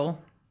hot girl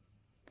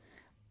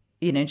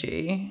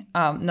energy.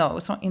 No,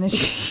 it's not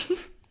energy.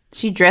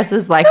 She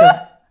dresses like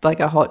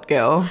a hot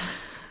girl.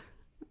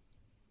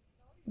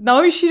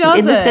 No, she doesn't.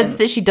 In the sense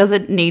that she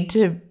doesn't need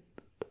to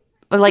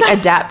like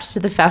adapt to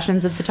the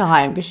fashions of the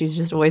time because she's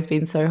just always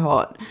been so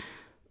hot.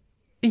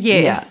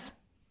 Yes. Yeah.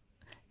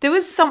 There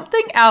was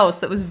something else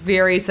that was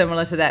very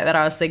similar to that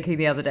I was thinking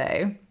the other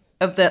day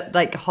of that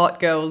like hot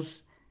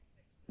girls,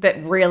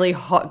 that really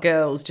hot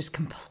girls just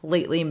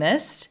completely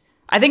missed.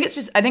 I think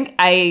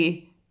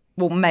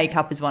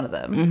makeup is one of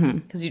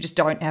them because you just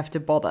don't have to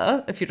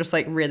bother if you're just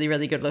like really,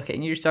 really good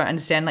looking. You just don't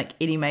understand like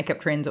any makeup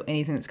trends or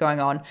anything that's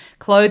going on.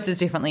 Clothes is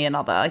definitely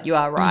another. You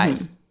are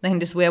right. They can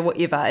just wear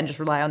whatever and just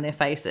rely on their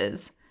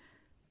faces.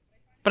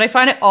 But I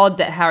find it odd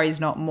that Harry's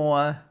not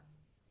more...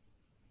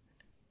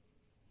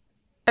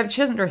 I mean,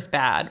 she doesn't dress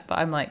bad, but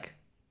I'm like...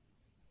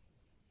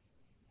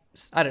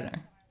 I don't know.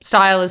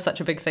 Style is such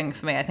a big thing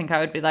for me. I think I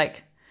would be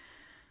like...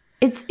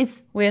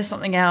 It's wear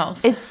something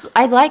else.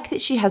 I like that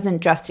she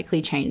hasn't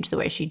drastically changed the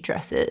way she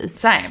dresses.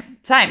 Same.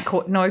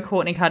 No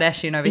Kourtney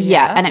Kardashian over here.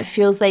 Yeah, and it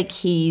feels like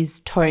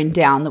he's toned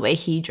down the way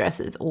he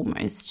dresses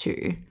almost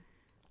too.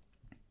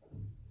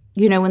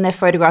 You know, when they're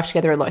photographed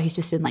together a lot, he's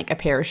just in like a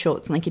pair of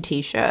shorts and like a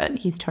t-shirt.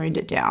 He's toned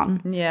it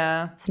down.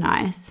 Yeah. It's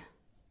nice.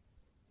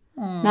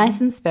 Nice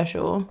and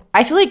special.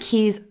 I feel like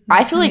he's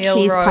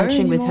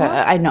punching with her.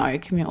 I know,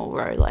 Camille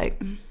Rowe,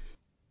 like...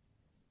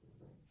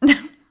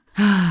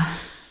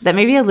 That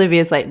maybe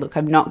Olivia's like, look,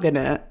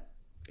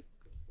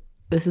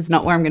 this is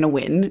not where I'm going to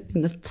win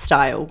in the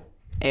style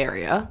 /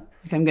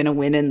 Like I'm going to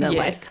win in the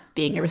like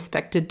being a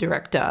respected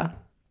director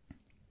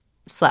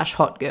 /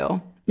 hot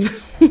girl.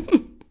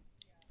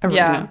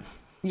 Yeah.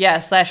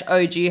 Yeah, /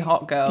 OG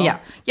hot girl. Yeah.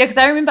 Yeah, because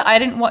I remember I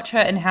didn't watch her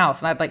in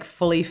House and I'd like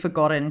fully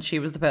forgotten she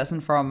was the person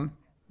from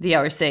the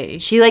OC.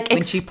 She like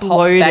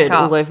exploded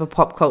all over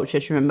pop culture,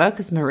 do you remember?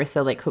 Because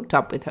Marissa like hooked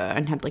up with her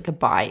and had like a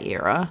bi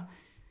era.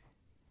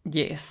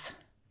 Yes.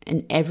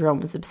 And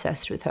everyone was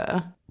obsessed with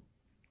her.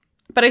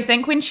 But I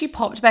think when she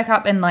popped back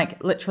up in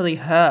like literally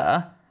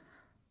Her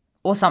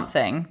or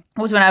something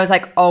was when I was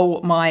like,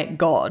 oh my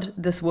God,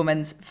 this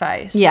woman's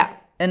face. Yeah.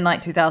 In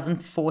like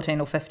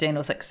 2014 or 15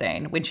 or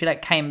 16 when she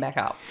like came back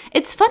up.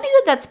 It's funny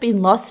that that's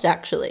been lost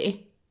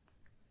actually.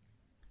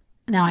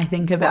 Now I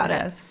think about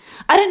it.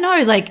 I don't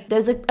know, like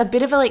there's a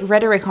bit of a like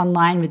rhetoric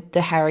online with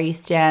the Harry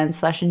stan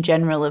 / in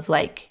general of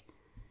like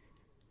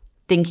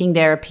thinking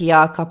they're a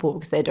PR couple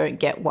because they don't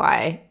get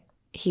why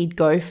he'd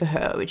go for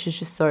her, which is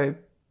just so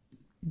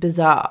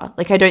bizarre.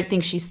 Like I don't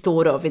think she's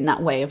thought of in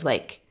that way of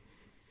like,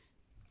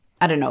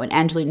 I don't know, an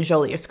Angelina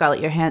Jolie or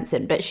Scarlett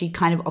Johansson, but she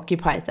kind of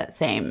occupies that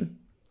same,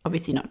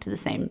 obviously not to the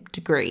same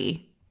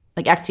degree,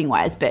 like acting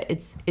wise, but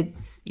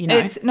it's you know.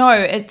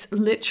 It's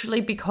literally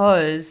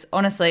because,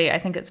 honestly, I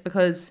think it's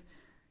because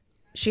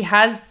she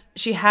has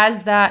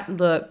that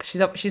look.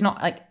 She's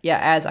not like,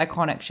 as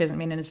iconic. She hasn't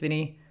been in as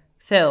many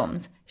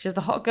films. She has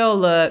the hot girl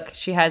look.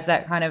 She has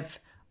that kind of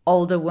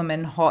older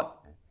woman hot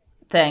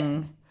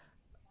thing.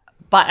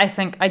 But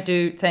I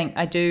do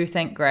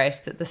think, Grace,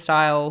 that the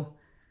style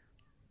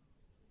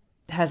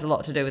has a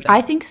lot to do with it.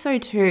 I think so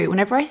too.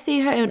 Whenever I see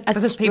her in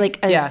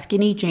a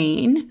skinny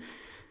jean,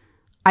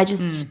 I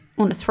just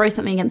want to throw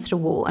something against a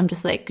wall. I'm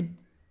just like,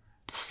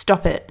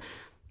 stop it.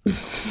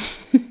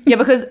 Yeah,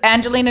 because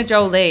Angelina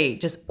Jolie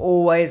just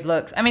always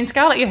looks... I mean,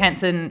 Scarlett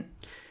Johansson...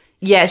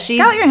 Yeah,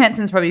 Scarlett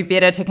Johansson's probably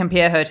better to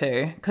compare her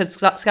to because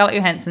Scarlett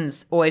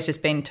Johansson's always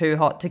just been too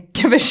hot to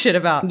give a shit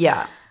about.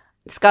 Yeah.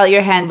 Scarlett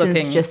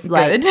Johansson's just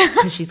like,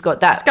 she's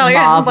got that Scarlett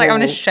Johansson's like, I'm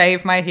going to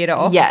shave my head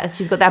off. Yeah,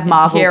 she's got that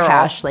Marvel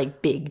cash,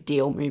 like big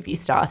deal movie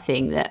star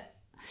thing that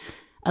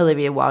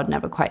Olivia Wilde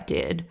never quite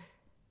did.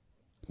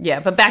 Yeah,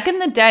 but back in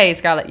the day,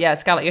 Scarlett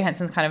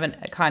Johansson's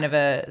kind of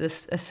a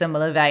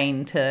similar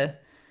vein to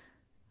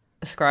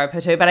ascribe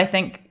her to. But I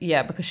think,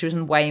 because she was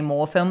in way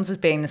more films as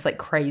being this like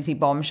crazy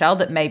bombshell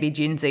that maybe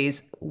Gen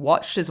Z's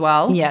watched as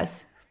well.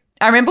 Yes.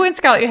 I remember when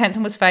Scarlett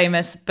Johansson was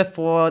famous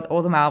before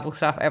all the Marvel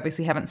stuff. I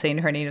obviously haven't seen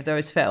her in any of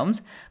those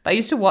films, but I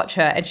used to watch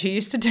her, and she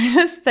used to do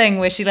this thing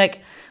where she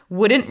like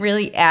wouldn't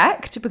really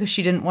act because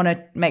she didn't want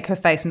to make her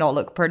face not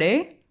look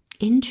pretty.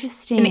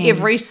 Interesting. In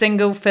every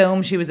single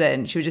film she was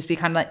in, she would just be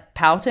kind of like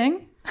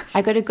pouting.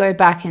 I got to go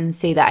back and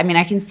see that. I mean,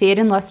 I can see it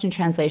in Lost in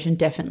Translation,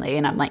 definitely,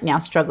 and I'm like now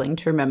struggling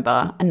to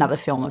remember another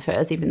film of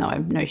hers, even though I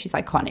know she's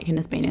iconic and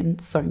has been in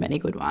so many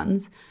good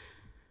ones.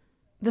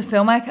 The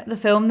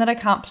film that I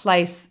can't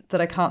place,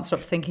 that I can't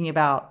stop thinking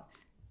about,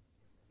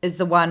 is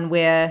the one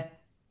where,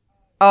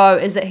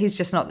 is that he's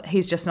just not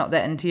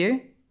that into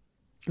you?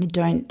 I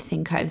don't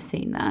think I've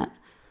seen that.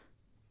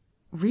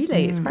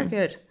 Really? It's quite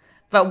good.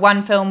 But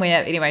one film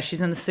where, anyway, she's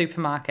in the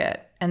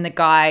supermarket and the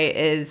guy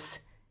is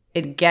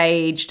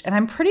engaged, and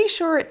I'm pretty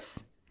sure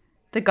it's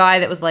the guy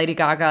that was Lady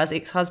Gaga's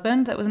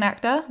ex-husband that was an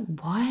actor.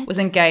 What? Was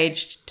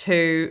engaged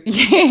to,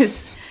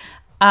 yes,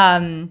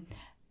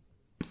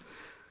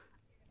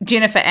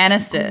 Jennifer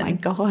Aniston. Oh my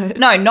God.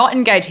 No, not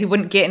engaged. He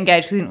wouldn't get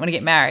engaged because he didn't want to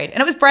get married.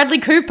 And it was Bradley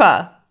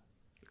Cooper.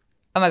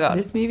 Oh my God.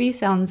 This movie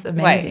sounds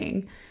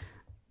amazing.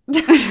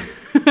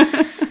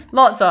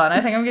 Lots on.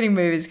 I think I'm getting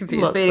movies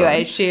confused. But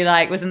anyway, she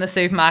like was in the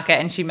supermarket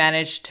and she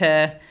managed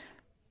to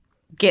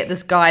get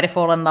this guy to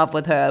fall in love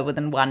with her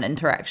within one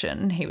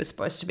interaction. He was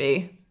supposed to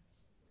be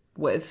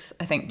with,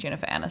 I think,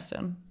 Jennifer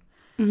Aniston.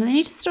 And they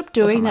need to stop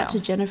doing that to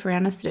Jennifer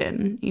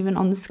Aniston, even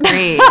on the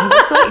screen.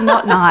 It's like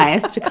not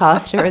nice to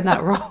cast her in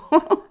that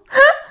role.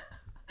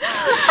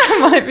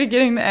 I might be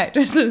getting the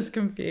actresses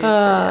confused.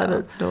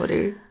 That's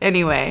naughty.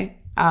 Anyway,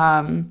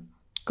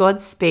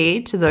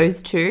 Godspeed to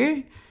those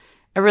two.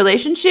 A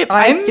relationship,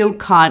 I still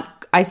can't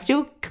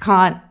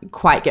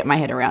quite get my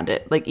head around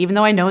it. Like, even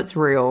though I know it's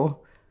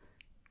real,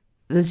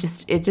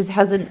 it just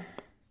hasn't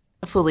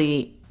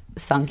fully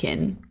sunk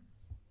in.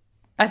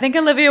 I think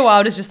Olivia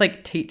Wilde is just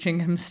like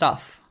teaching him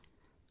stuff.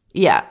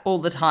 Yeah. All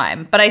the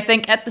time. But I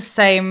think at the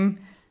same,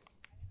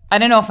 I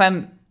don't know if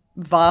I'm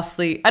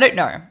I don't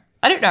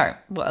know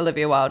what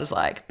Olivia Wilde is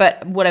like.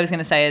 But what I was going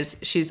to say is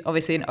she's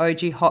obviously an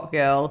OG hot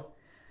girl.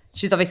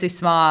 She's obviously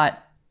smart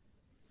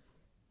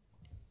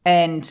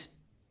and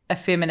a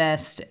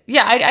feminist.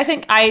 Yeah, I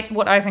think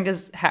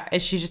is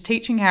she's just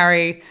teaching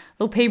Harry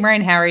little pea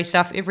brain Harry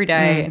stuff every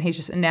day, and he's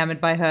just enamored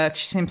by her.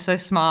 She seems so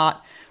smart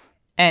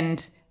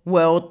and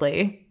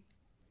worldly,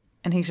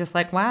 and he's just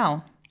like,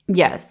 wow.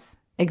 Yes,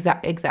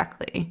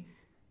 exactly.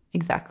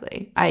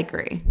 I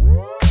agree.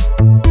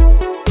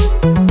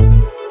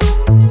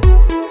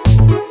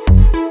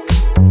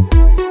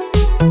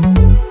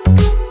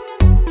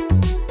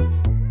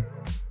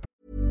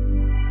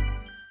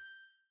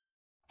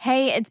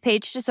 Hey, it's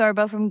Paige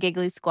DeSorbo from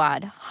Giggly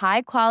Squad.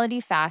 High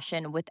quality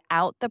fashion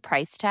without the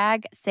price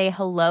tag. Say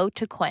hello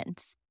to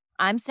Quince.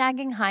 I'm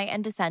snagging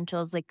high-end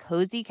essentials like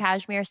cozy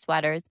cashmere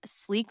sweaters,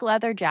 sleek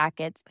leather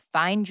jackets,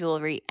 fine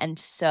jewelry, and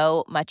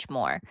so much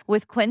more.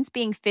 With Quince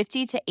being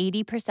 50 to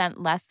 80%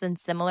 less than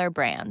similar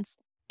brands.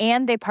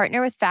 And they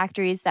partner with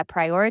factories that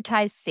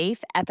prioritize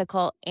safe,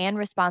 ethical, and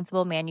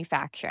responsible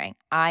manufacturing.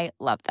 I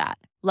love that.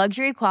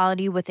 Luxury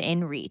quality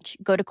within reach.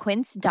 Go to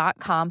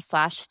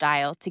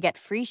quince.com/style to get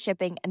free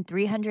shipping and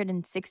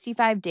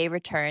 365-day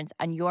returns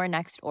on your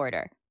next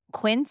order.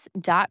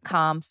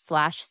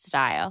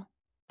 Quince.com/style.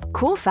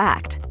 Cool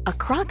fact, a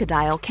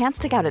crocodile can't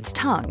stick out its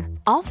tongue.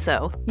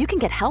 Also, you can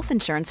get health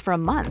insurance for a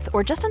month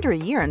or just under a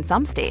year in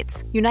some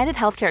states. United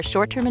Healthcare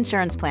short-term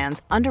insurance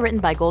plans, underwritten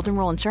by Golden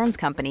Rule Insurance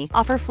Company,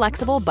 offer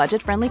flexible,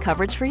 budget-friendly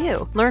coverage for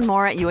you. Learn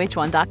more at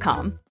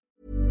uh1.com.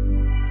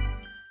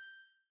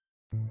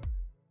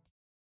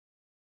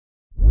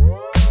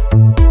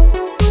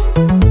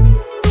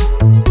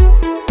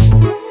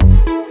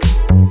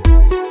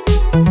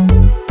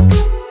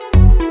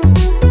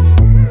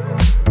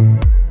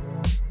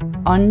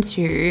 On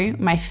to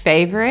my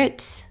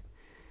favorite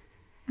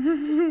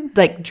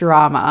like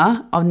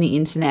drama on the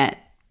internet.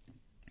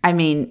 I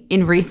mean,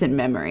 in recent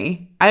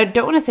memory. I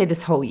don't want to say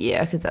this whole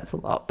year because that's a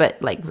lot,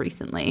 but like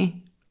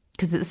recently,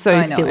 because it's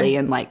so silly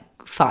and like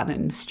fun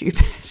and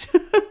stupid.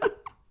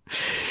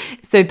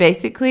 So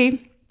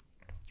basically,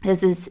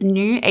 there's this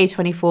new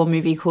A24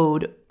 movie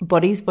called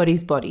Bodies,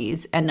 Bodies,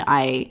 Bodies. And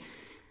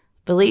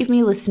believe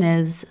me,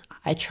 listeners,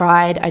 I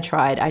tried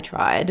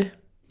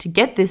to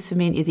get this for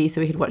me and Izzy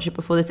so we could watch it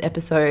before this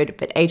episode,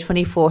 but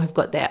A24 have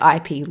got their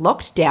IP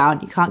locked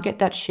down. You can't get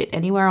that shit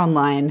anywhere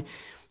online.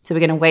 So we're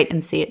going to wait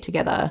and see it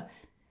together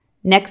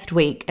next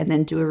week and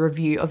then do a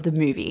review of the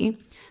movie.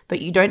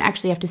 But you don't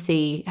actually have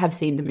to have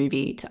seen the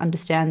movie to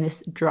understand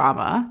this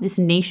drama, this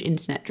niche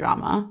internet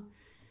drama.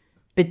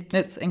 But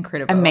it's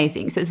incredible.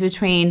 Amazing. So it's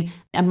between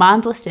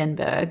Amandla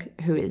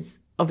Stenberg, who is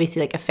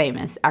obviously like a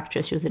famous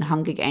actress. She was in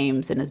Hunger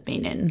Games and has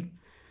been in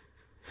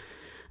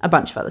a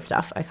bunch of other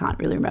stuff. I can't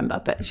really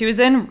remember, but she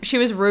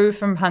was Rue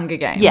from Hunger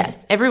Games.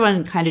 Yes,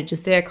 everyone kind of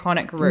just the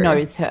iconic Rue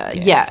knows her.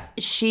 Yes.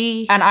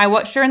 Yeah, and I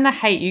watched her in The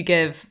Hate U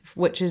Give,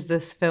 which is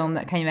this film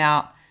that came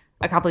out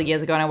a couple of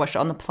years ago, and I watched it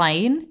on the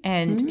plane,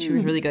 and she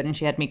was really good, and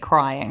she had me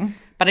crying,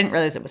 but I didn't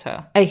realize it was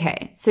her.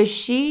 Okay, so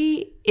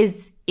she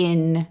is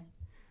in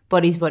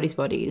Bodies, Bodies,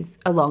 Bodies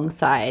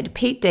alongside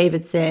Pete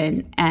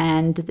Davidson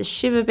and the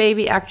Shiver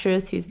Baby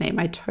actress whose name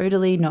I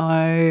totally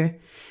know,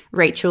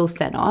 Rachel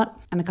Sennott,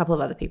 and a couple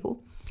of other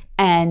people.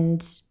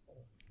 And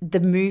the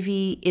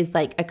movie is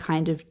like a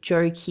kind of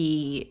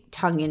jokey,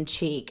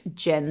 tongue-in-cheek,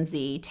 Gen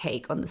Z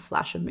take on the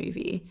slasher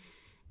movie.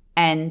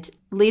 And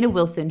Lena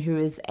Wilson, who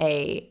is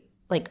a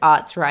like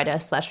arts writer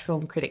 /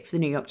 film critic for the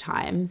New York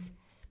Times,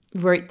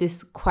 wrote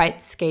this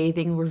quite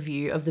scathing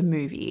review of the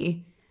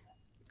movie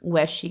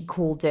where she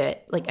called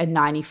it like a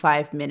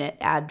 95-minute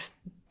ad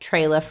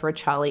trailer for a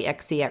Charli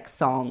XCX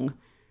song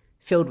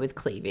filled with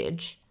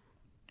cleavage.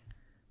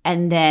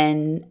 And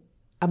then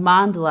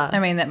Amandla. I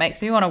mean, that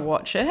makes me want to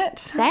watch it.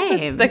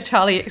 Same. The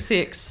Charli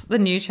XCX, the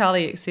new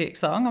Charli XCX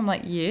song. I'm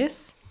like,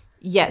 yes.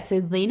 Yeah, so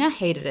Lena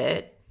hated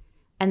it.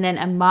 And then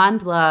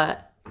Amandla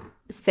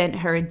sent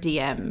her a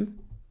DM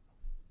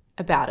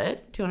about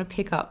it. Do you want to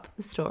pick up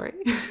the story?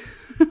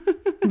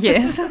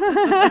 Yes.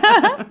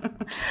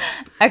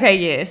 Okay,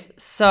 yes.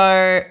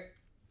 So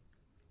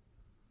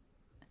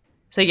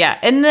yeah,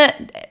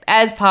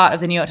 as part of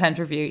the New York Times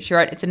review, she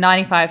wrote, it's a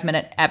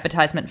 95-minute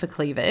advertisement for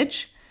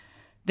cleavage.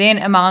 Then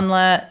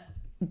Amandla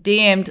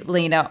DM'd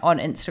Lena on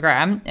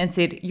Instagram and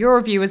said, your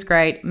review was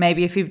great.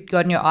 Maybe if you'd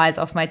gotten your eyes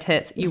off my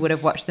tits, you would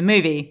have watched the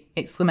movie, !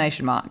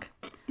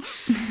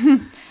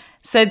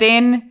 So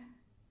then,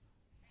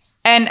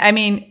 and I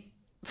mean,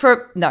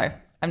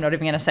 I'm not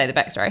even going to say the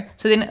backstory.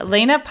 So then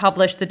Lena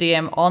published the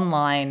DM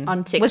online.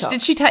 On TikTok.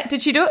 Did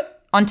she do it?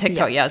 On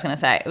TikTok, yeah, I was going to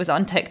say. It was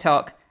on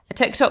TikTok. A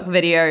TikTok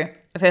video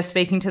of her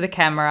speaking to the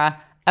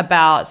camera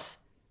about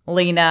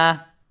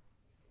Lena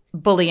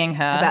bullying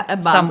her.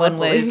 About someone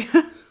bullying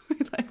her.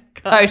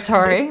 Oh,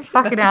 sorry.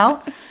 Fucking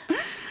hell.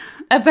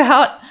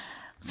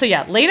 So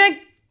yeah,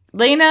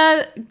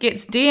 Lena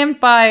gets DM'd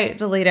by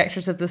the lead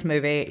actress of this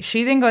movie.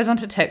 She then goes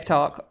onto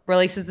TikTok,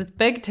 releases this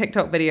big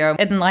TikTok video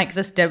in like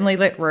this dimly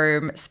lit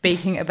room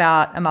speaking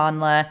about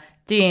Amandla,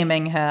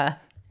 DMing her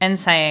and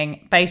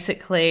saying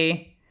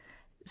basically,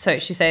 so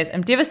she says,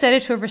 I'm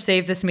devastated to have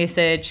received this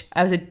message.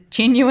 I was a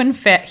genuine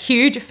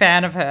huge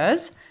fan of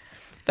hers,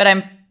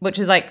 which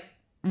is like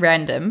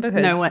random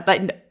because no one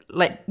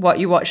like what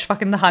you watch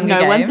fucking The Hunger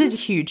Games. No one's a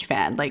huge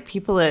fan. Like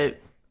people are.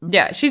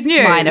 Yeah, she's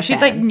new.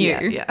 She's like new.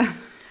 Yeah.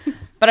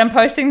 But I'm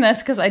posting this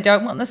because I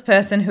don't want this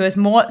person who has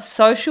more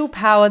social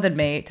power than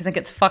me to think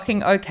it's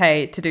fucking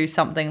okay to do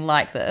something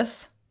like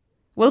this.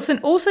 Wilson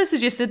also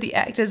suggested the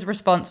actor's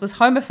response was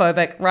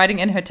homophobic, writing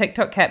in her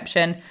TikTok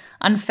caption,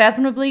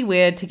 unfathomably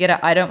weird to get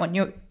a I don't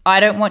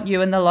want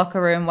you in the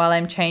locker room while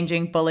I'm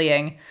changing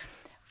bullying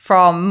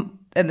from,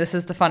 and this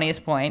is the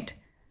funniest point,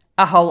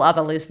 a whole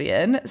other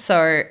lesbian.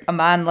 So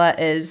Amandla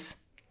is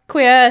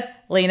queer,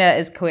 Lena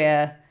is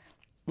queer.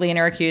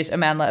 Lena accused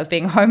Amandla of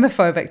being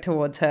homophobic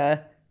towards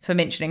her for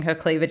mentioning her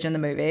cleavage in the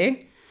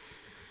movie.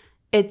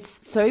 It's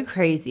so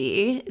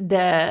crazy.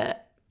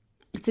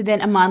 So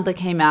then Amandla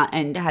came out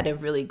and had a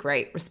really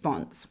great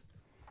response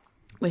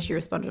where she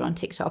responded on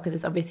TikTok. And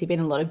there's obviously been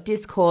a lot of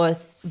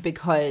discourse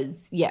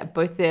because, yeah,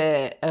 both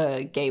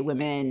the gay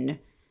women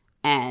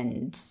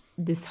and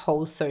this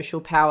whole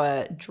social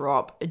power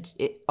drop,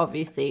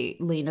 obviously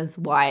Lena's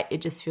white.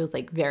 It just feels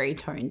like very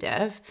tone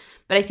deaf.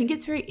 But I think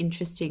it's very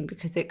interesting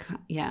because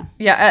yeah.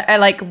 Yeah, a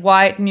like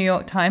white New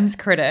York Times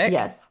critic.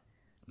 Yes.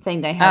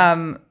 Saying they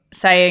have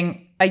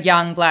saying a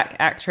young black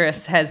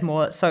actress has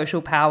more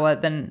social power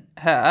than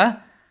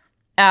her.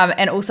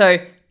 And also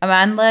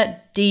Amandla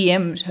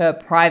DM'd her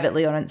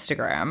privately on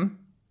Instagram.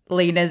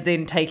 Lena's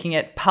then taking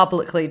it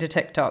publicly to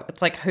TikTok.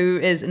 It's like, who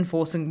is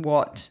enforcing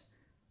what?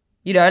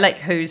 You know, like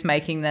who's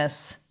making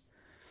this?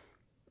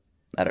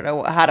 I don't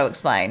know how to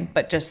explain,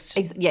 but just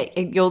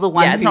you're the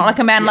one. Yeah, it's not like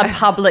Amandla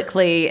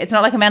publicly. It's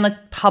not like Amandla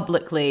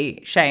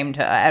publicly shamed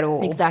her at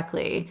all.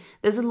 Exactly.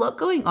 There's a lot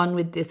going on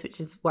with this,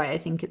 which is why I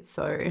think it's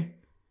so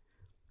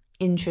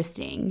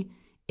interesting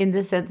in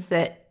the sense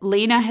that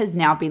Lena has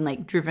now been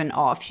like driven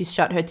off. She's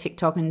shut her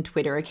TikTok and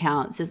Twitter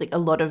accounts. There's like a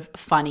lot of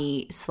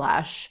funny /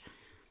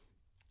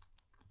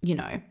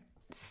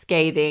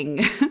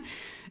 scathing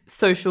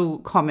social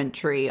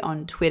commentary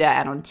on Twitter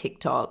and on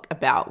TikTok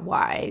about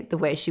why the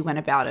way she went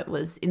about it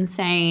was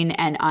insane,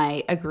 and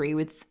I agree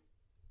with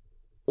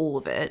all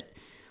of it.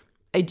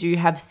 I do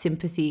have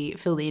sympathy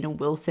for Lena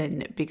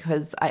Wilson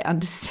because I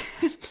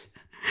understand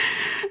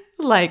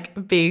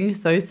like being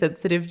so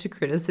sensitive to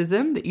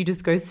criticism that you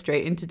just go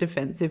straight into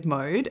defensive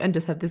mode and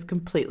just have this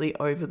completely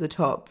over the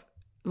top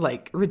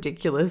like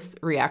ridiculous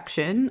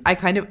reaction. I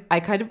kind of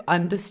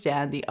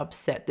understand the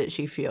upset that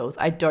she feels.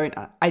 I don't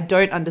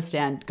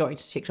understand going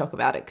to TikTok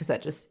about it because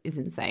that just is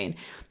insane.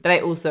 But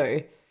I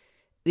also,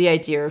 the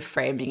idea of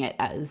framing it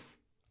as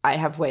I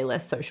have way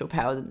less social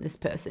power than this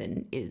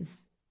person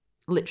is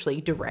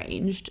literally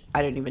deranged.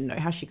 I don't even know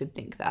how she could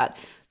think that.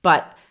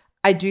 But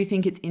I do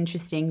think it's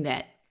interesting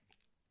that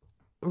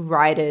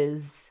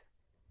writers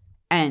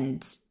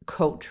and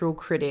cultural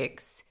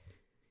critics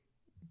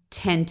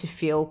tend to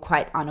feel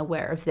quite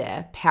unaware of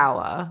their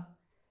power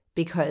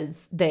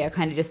because they are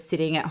kind of just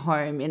sitting at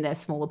home in their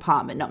small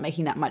apartment, not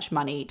making that much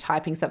money,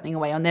 typing something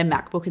away on their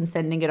MacBook and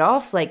sending it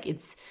off. Like,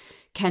 it's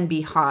can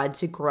be hard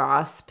to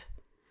grasp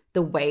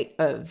the weight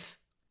of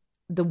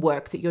the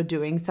work that you're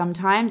doing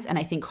sometimes. And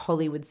I think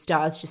Hollywood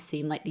stars just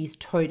seem like these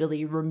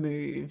totally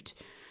removed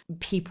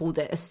people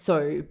that are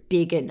so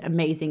big and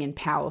amazing and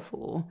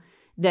powerful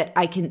that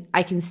I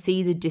can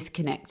see the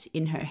disconnect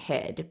in her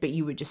head, but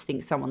you would just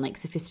think someone like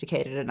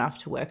sophisticated enough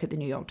to work at the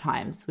New York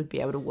Times would be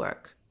able to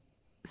work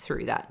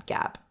through that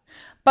gap.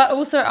 But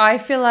also I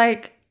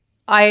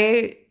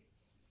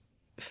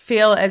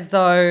feel as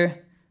though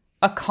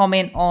a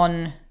comment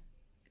on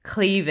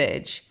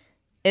cleavage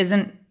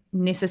isn't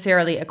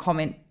necessarily a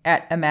comment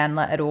at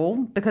Amandla at all,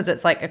 because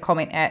it's like a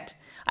comment at,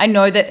 I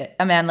know that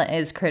Amandla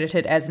is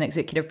credited as an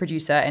executive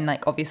producer and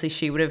like obviously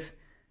she would have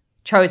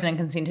chosen and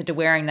consented to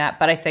wearing that,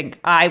 but I think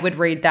I would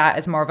read that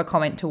as more of a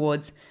comment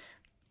towards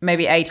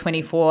maybe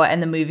A24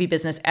 and the movie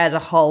business as a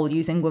whole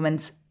using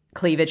women's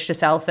cleavage to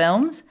sell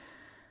films.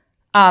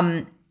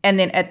 And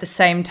then at the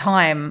same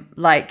time,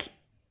 like,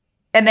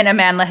 and then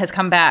Amandla has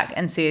come back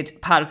and said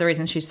part of the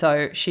reason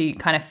she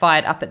kind of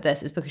fired up at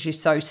this is because she's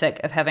so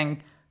sick of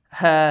having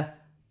her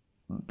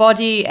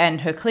body and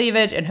her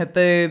cleavage and her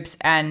boobs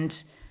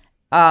and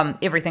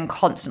everything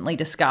constantly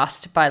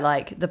discussed by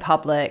like the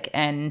public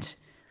and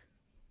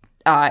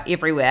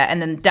everywhere.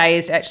 And then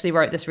Dazed actually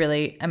wrote this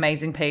really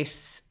amazing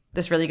piece,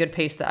 this really good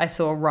piece that I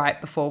saw right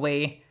before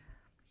we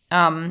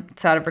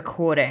started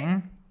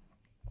recording.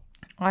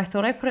 I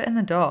thought I put it in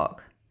the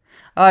doc.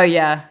 Oh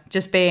yeah,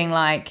 just being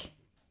like,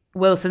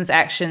 Wilson's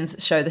actions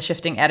show the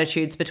shifting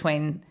attitudes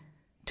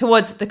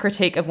towards the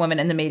critique of women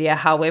in the media,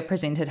 how we're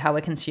presented, how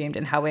we're consumed,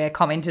 and how we're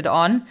commented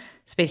on.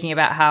 Speaking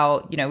about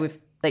how, you know, we've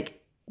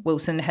like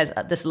Wilson has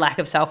this lack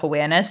of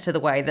self-awareness to the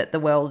way that the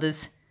world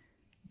is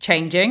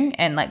changing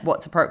and like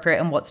what's appropriate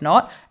and what's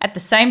not. At the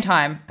same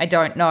time, I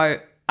don't know.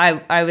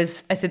 I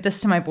said this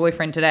to my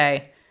boyfriend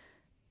today,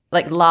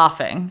 like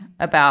laughing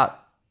about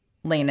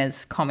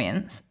Lena's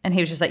comments, and he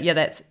was just like, yeah,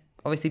 that's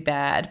obviously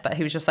bad, but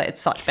he was just like,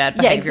 it's such bad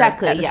behavior. Yeah,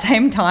 exactly. At the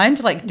same time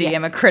to like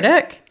DM a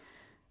critic.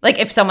 Like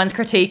if someone's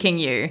critiquing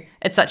you,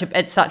 it's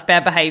such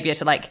bad behavior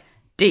to like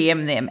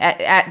DM them.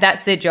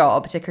 That's their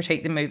job, to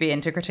critique the movie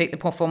and to critique the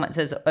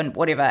performances and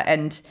whatever.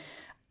 And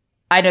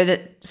I know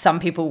that some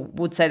people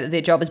would say that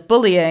their job is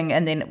bullying,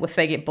 and then if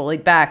they get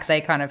bullied back,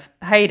 they kind of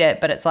hate it.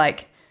 But it's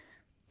like,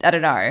 I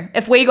don't know.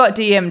 If we got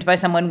DM'd by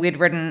someone we'd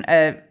written,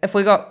 if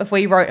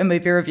we wrote a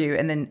movie review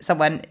and then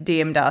someone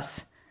DM'd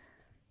us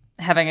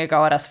having a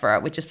go at us for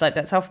it, we'd just be like,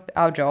 that's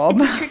our job.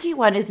 It's a tricky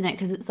one, isn't it?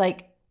 Because it's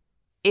like,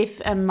 if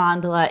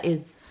Amandla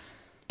is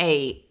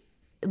a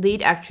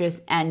lead actress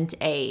and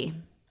a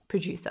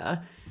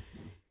producer,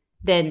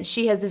 then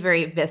she has a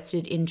very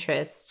vested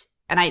interest.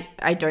 And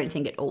I don't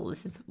think at all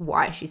this is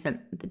why she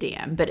sent the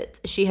DM,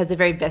 but she has a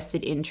very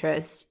vested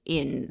interest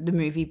in the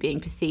movie being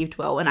perceived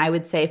well. And I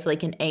would say for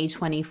like an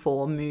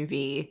A24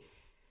 movie,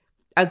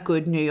 a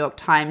good New York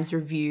Times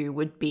review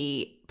would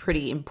be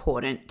pretty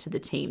important to the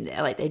team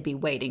there. Like they'd be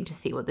waiting to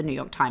see what the New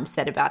York Times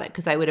said about it,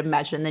 because I would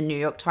imagine the New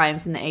York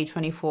Times and the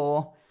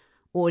A24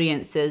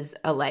 audiences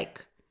are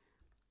like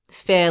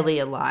fairly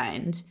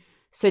aligned.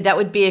 So that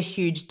would be a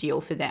huge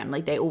deal for them.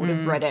 Like they all would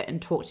have read it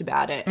and talked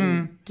about it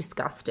and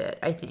discussed it,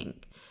 I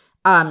think.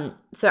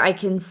 So I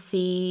can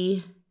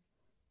see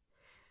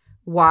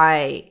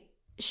why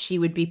she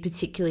would be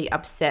particularly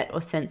upset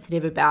or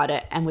sensitive about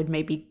it and would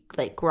maybe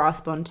like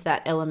grasp onto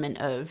that element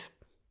of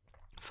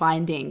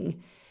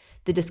finding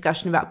the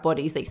discussion about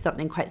bodies like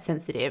something quite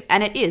sensitive.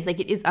 And it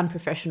is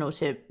unprofessional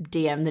to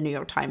DM the New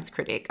York Times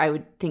critic. I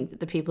would think that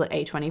the people at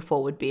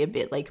A24 would be a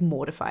bit like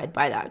mortified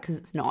by that, because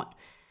it's not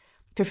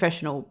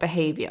professional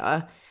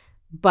behavior.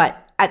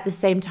 But at the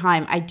same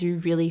time, I do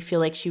really feel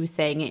like she was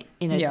saying it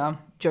in a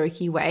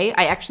jokey way.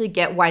 I actually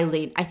get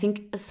why I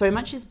think so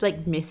much is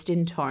like missed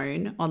in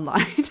tone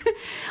online.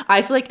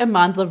 I feel like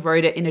Amandla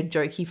wrote it in a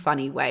jokey,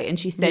 funny way. And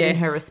she said in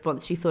her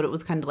response, she thought it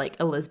was kind of like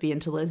a lesbian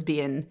to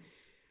lesbian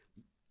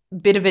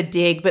bit of a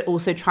dig, but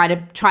also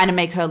trying to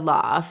make her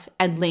laugh.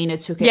 And Lena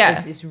took it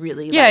as this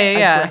really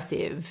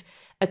aggressive,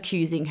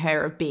 accusing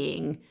her of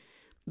being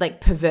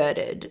like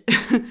perverted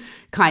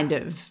kind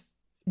of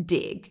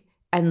dig,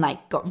 and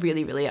like got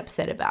really, really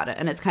upset about it.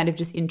 And it's kind of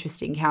just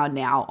interesting how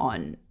now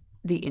on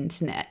the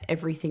internet,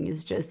 everything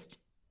is just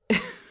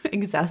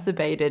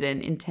exacerbated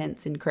and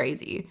intense and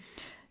crazy.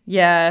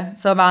 Yeah.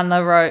 So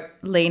Amandla wrote,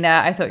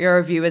 Lena, I thought your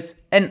review was,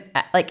 and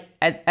like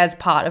as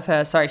part of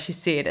her, she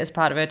said as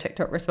part of her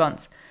TikTok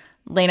response,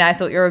 Lena, I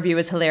thought your review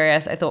was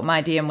hilarious. I thought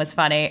my DM was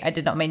funny. I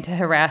did not mean to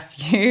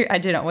harass you. I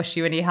did not wish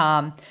you any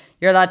harm.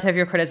 You're allowed to have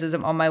your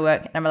criticism on my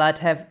work, and I'm allowed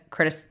to have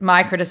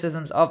my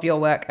criticisms of your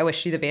work. I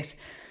wish you the best.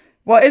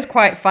 What is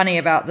quite funny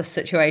about this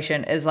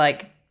situation is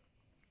like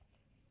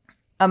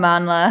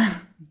Amandla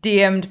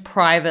DM'd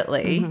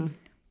privately. Mm-hmm.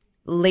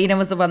 Lena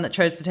was the one that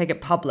chose to take it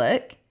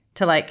public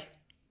to like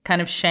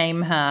kind of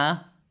shame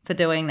her for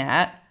doing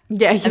that.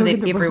 Yeah, and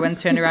then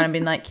everyone's turned around and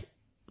been like,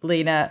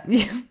 Lena,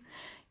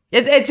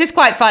 it's just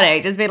quite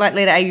funny. Just be like,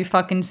 Lena, are you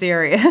fucking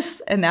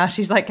serious? And now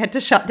she's like had to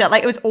shut down.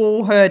 Like it was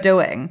all her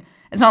doing.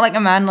 It's not like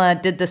Amanda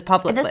did this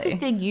publicly. And that's the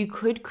thing. You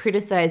could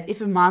criticize if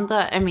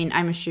Amanda. I mean,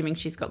 I'm assuming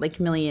she's got like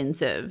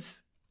millions of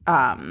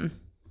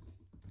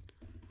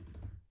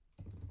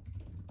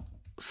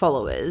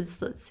followers.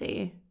 Let's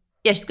see.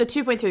 Yeah, she's got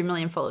 2.3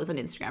 million followers on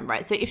Instagram,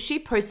 right? So if she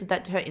posted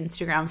that to her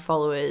Instagram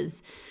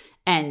followers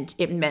and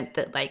it meant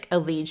that like a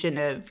legion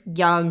of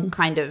young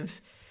kind of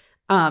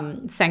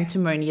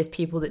sanctimonious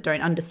people that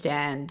don't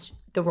understand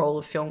the role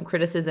of film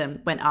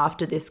criticism went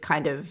after this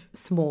kind of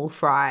small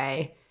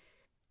fry,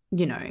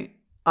 you know,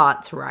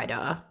 arts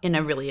writer in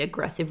a really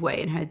aggressive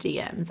way in her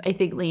DMs, I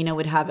think Lena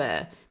would have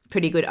a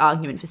pretty good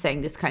argument for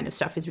saying this kind of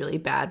stuff is really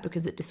bad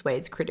because it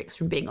dissuades critics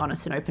from being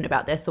honest and open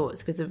about their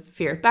thoughts because of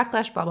fear of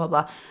backlash, blah, blah,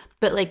 blah.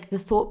 But like the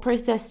thought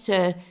process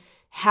to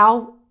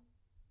how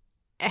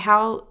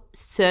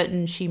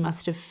certain she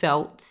must have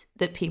felt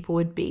that people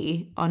would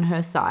be on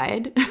her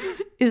side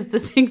is the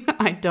thing that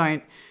I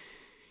don't,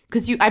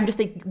 because I'm just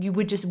like, you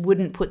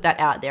wouldn't put that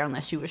out there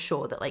unless you were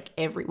sure that like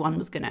everyone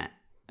was going to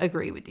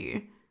agree with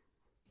you.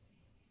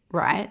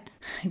 Right?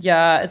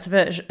 Yeah,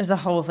 the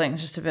whole thing's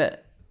just a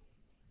bit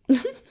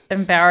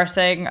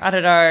embarrassing. I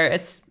don't know.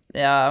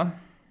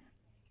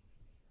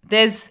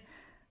 There's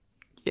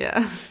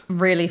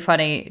really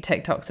funny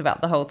TikToks about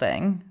the whole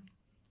thing.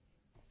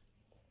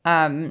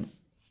 Wait,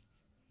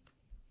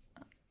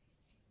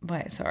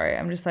 sorry.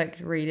 I'm just like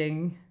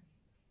reading.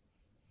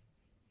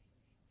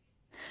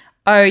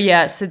 Oh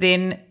yeah. So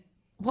then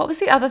what was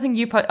the other thing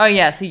you posted? Oh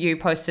yeah. So you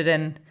posted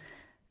in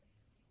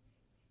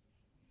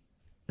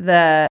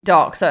the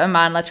doc. So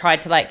Amanda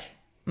tried to like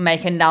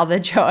make another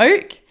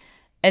joke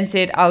and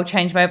said, I'll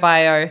change my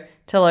bio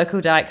to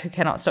local dyke who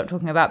cannot stop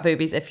talking about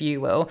boobies if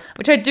you will,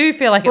 which I do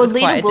feel like it was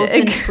Lena quite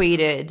Wilson a dig.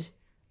 tweeted,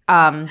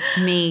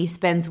 me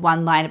spends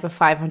one line of a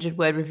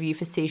 500-word review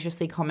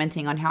facetiously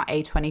commenting on how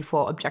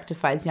A24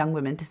 objectifies young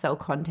women to sell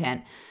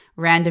content.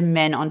 Random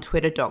men on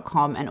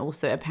twitter.com and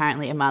also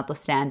apparently Amanda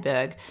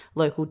Sandberg,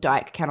 local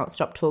dyke, cannot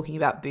stop talking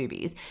about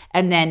boobies.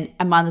 And then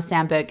Amanda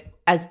Sandberg,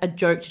 as a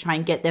joke to try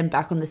and get them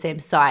back on the same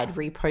side,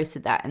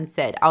 reposted that and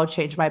said, I'll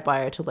change my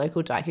bio to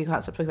local dyke who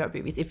can't stop talking about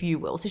boobies if you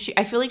will. So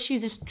I feel like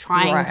she's just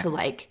trying to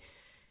like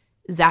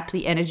zap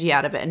the energy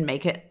out of it and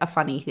make it a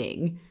funny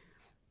thing.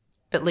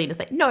 But Lena's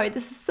like, no,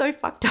 this is so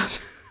fucked up.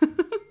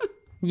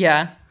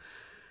 Yeah.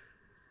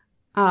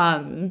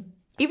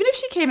 Even if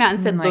she came out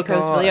and said, look, I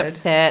was really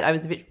upset, I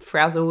was a bit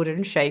frazzled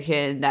and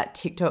shaken, that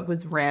TikTok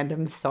was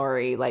random,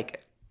 sorry,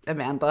 like,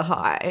 Amanda,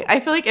 hi. I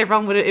feel like it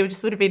would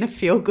have been a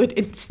feel-good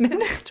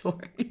internet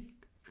story.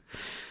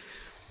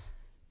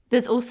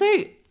 There's also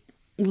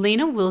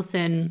Lena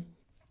Wilson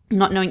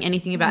not knowing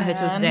anything about her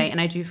till today, and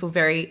I do feel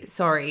very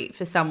sorry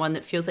for someone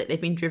that feels like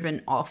they've been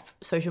driven off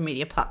social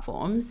media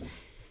platforms.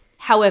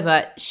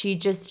 However, she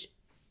just,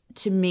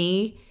 to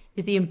me,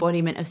 is the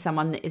embodiment of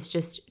someone that is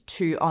just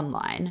too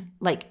online.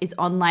 Like, is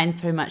online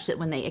so much that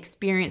when they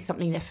experience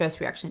something, their first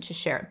reaction is to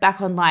share it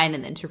back online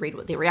and then to read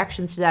what their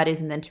reactions to that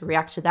is and then to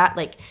react to that.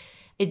 Like,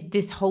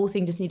 this whole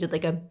thing just needed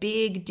like a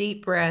big,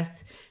 deep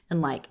breath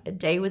and like a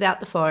day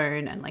without the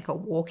phone and like a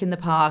walk in the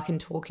park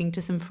and talking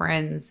to some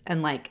friends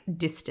and like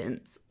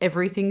distance.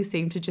 Everything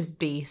seemed to just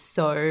be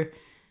so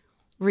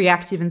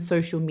reactive and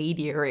social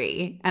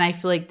media-y. And I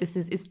feel like this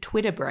is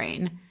Twitter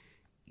brain.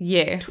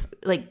 Yes.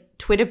 Like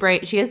Twitter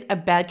brain. She has a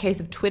bad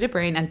case of Twitter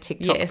brain and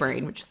TikTok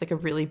brain, which is like a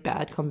really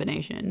bad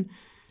combination.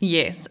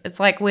 Yes. It's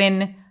like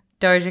when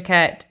Doja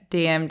Cat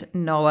DM'd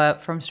Noah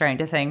from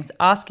Stranger Things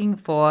asking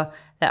for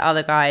the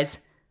other guy's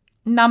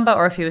number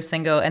or if he was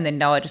single, and then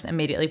Noah just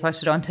immediately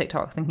posted on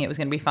TikTok thinking it was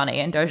going to be funny,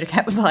 and Doja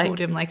Cat was like... called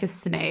him like a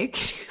snake.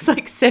 She was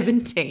like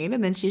 17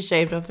 and then she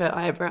shaved off her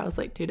eyebrows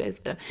like 2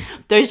 days later.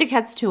 Doja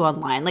Cat's too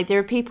online. Like, there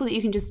are people that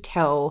you can just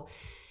tell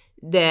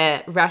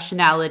their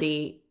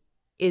rationality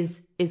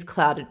is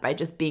clouded by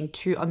just being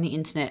too on the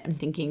internet and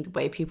thinking the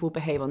way people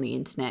behave on the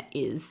internet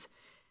is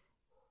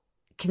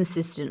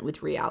consistent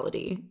with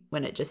reality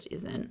when it just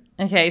isn't.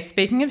 Okay,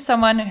 speaking of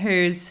someone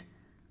who's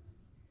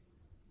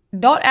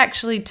not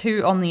actually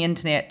too on the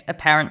internet,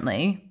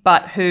 apparently,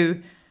 but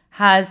who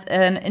has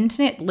an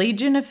internet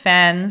legion of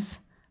fans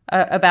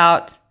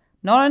about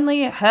not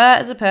only her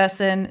as a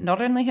person,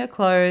 not only her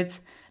clothes,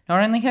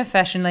 not only her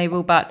fashion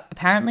label, but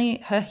apparently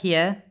her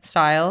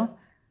hairstyle,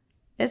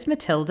 is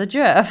Matilda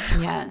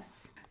Djerf.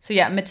 Yes. So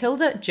yeah,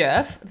 Matilda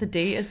Djerf, the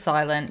D is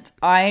silent.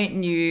 I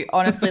knew,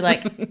 honestly,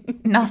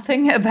 like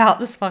nothing about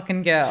this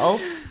fucking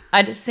girl.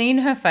 I'd seen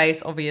her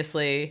face,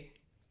 obviously,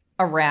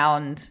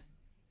 around.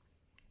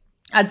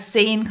 I'd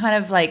seen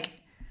kind of like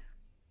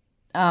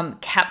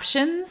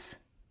captions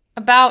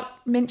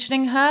about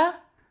mentioning her.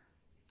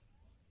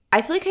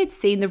 I feel like I'd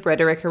seen the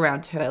rhetoric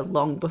around her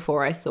long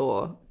before I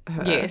saw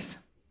her. Yes.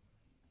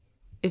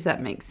 If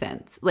that makes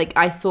sense. Like,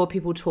 I saw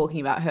people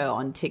talking about her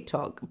on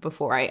TikTok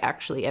before I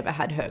actually ever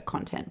had her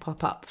content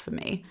pop up for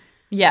me.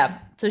 Yeah.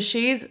 So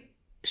she's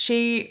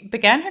she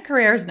began her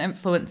career as an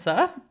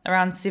influencer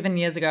around 7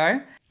 years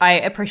ago. I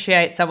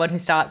appreciate someone who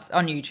starts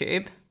on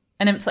YouTube,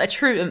 a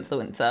true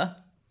influencer.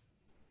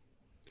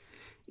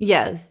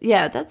 Yes,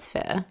 yeah, that's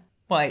fair.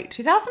 Wait,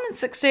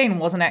 2016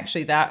 wasn't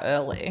actually that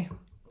early.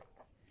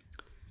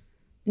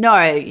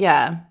 No,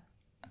 yeah.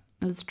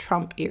 It was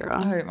Trump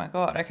era. Oh my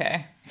God,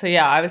 okay. So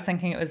yeah, I was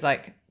thinking it was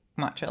like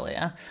much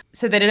earlier.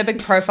 So they did a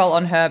big profile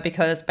on her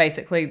because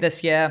basically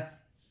this year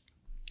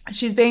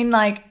she's been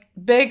like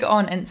big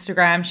on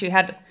Instagram. She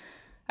had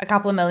a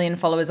couple of million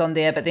followers on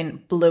there, but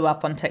then blew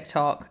up on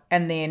TikTok.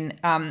 And then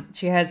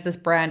she has this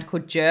brand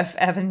called Jerf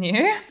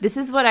Avenue. This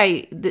is what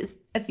I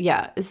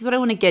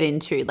want to get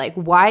into. Like,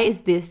 why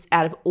is this,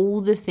 out of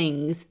all the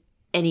things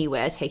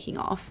anywhere, taking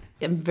off?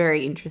 I'm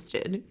very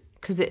interested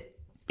because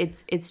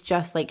it's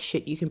just like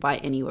shit you can buy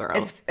anywhere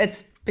else.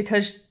 It's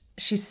because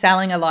she's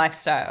selling a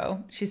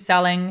lifestyle. She's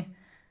selling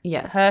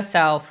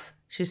herself.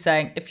 She's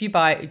saying, if you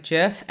buy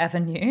Jerf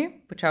Avenue,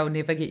 which I will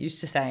never get used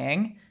to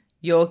saying,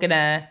 you're going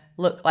to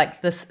look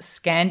like this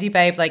Scandi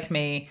babe like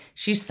me.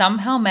 She's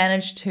somehow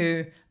managed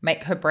to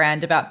make her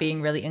brand about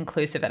being really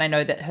inclusive. And I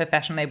know that her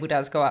fashion label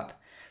does go up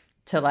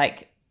to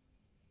like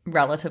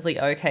relatively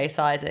okay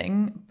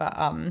sizing, but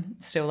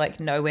still like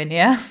nowhere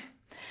near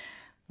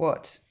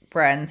what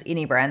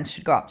any brands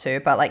should go up to.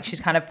 But like she's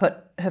kind of put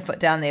her foot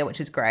down there,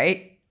 which is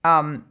great.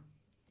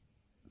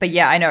 But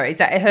yeah, I know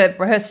exactly.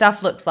 Her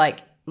stuff looks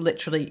like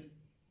literally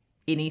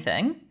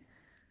anything.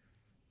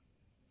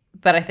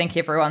 But I think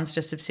everyone's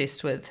just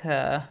obsessed with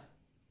her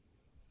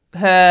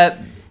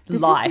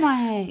life.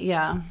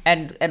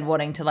 And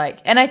wanting to like,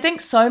 and I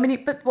think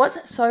but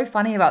what's so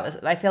funny about this,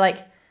 I feel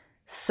like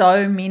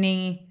so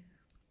many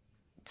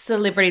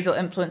celebrities or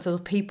influencers or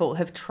people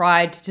have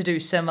tried to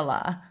do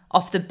similar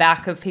off the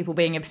back of people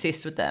being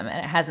obsessed with them, and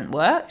it hasn't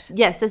worked.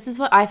 Yes, this is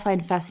what I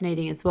find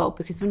fascinating as well,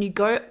 because when you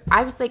go,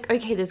 I was like,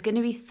 okay, there's going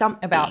to be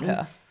something about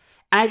her.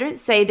 And I don't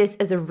say this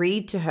as a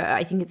read to her.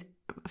 I think it's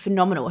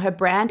phenomenal. Her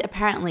brand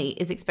apparently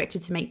is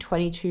expected to make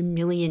 $22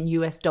 million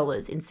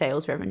in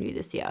sales revenue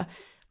this year.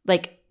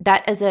 Like,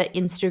 that as a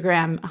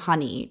Instagram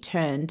honey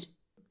turned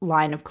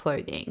line of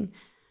clothing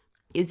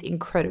is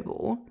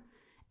incredible.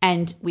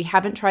 And we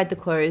haven't tried the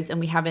clothes and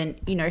we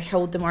haven't,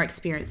 held them or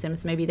experienced them.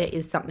 So maybe there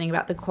is something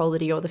about the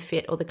quality or the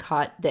fit or the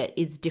cut that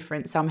is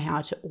different somehow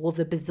to all of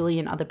the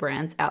bazillion other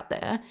brands out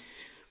there.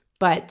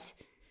 But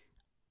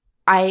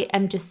I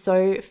am just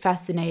so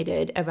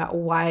fascinated about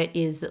why it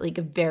is that like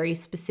very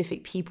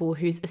specific people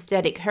her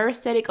aesthetic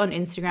on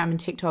Instagram and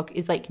TikTok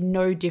is like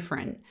no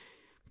different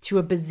to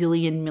a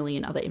bazillion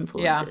million other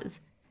influencers.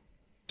 Yeah.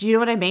 Do you know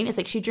what I mean? It's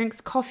like she drinks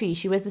coffee.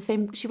 She wears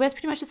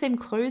pretty much the same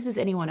clothes as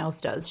anyone else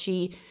does.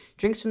 She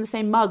drinks from the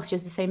same mugs. She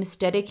has the same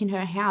aesthetic in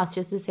her house. She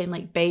has the same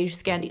like beige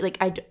Scandi. Like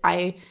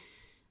I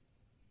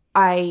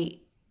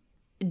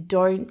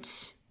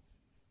don't.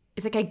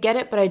 It's like I get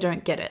it, but I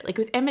don't get it. Like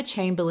with Emma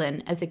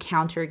Chamberlain as a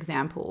counter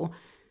example,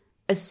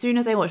 as soon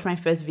as I watched my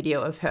first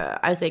video of her,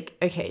 I was like,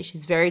 okay,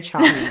 she's very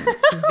charming.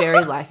 She's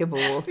very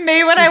likable.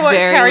 Me when I watched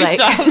Harry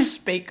Styles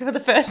speak for the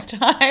first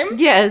time.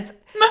 Yes.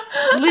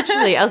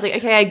 Literally, I was like,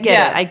 okay, I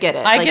get it.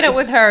 I like, get it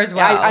with her as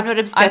well. I'm not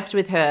obsessed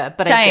with her,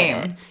 but same.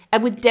 I get it.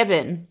 And with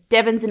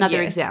Devon's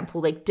another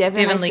example. Like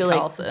Devon I feel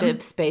Carlson. Like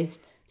the space,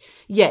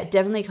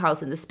 Devon Lee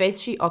Carlson, the space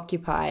she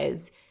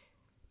occupies,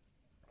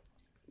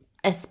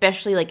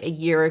 especially like a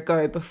year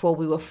ago before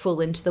we were full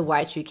into the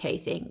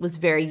Y2K thing, was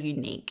very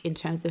unique in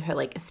terms of her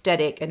like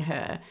aesthetic and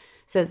her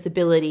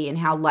sensibility and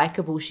how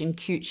likable and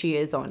cute she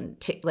is on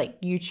like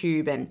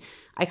YouTube, and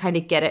I kind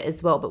of get it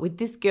as well. But with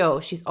this girl,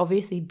 she's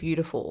obviously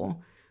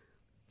beautiful,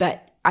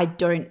 but I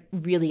don't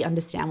really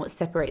understand what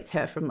separates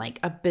her from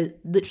like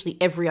literally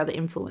every other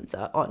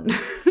influencer on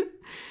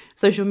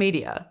social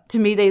media. To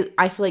me,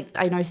 I feel like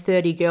I know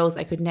 30 girls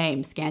I could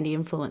name, Scandi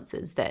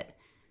influencers, that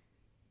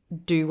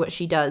do what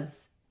she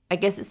does. I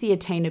guess it's the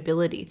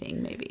attainability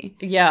thing, maybe.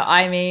 Yeah,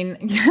 I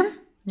mean,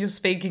 you're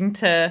speaking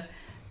to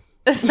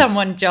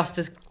someone just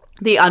as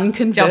the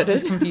unconverted, just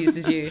as confused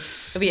as you.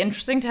 It'll be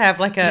interesting to have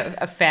like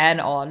a fan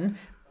on.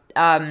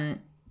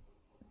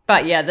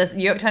 But yeah, this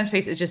New York Times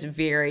piece is just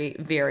very,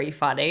 very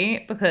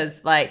funny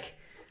because like,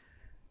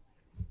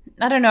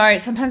 I don't know,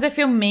 sometimes I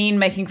feel mean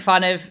making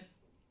fun of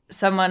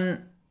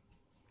someone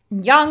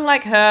young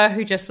like her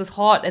who just was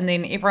hot and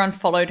then everyone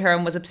followed her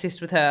and was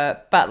obsessed with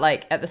her. But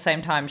like at the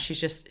same time,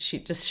 shit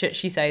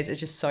she says is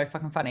just so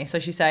fucking funny. So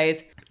she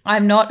says,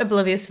 I'm not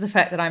oblivious to the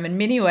fact that I'm in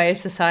many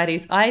ways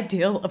society's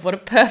ideal of what a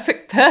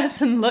perfect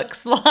person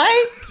looks like.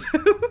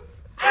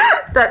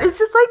 That is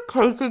just like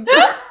taking...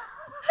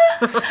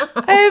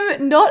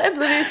 I'm not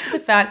oblivious to the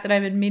fact that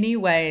I'm in many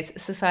ways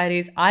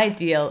society's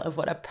ideal of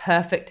what a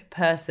perfect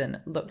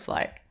person looks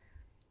like.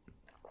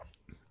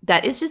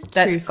 That is just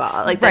too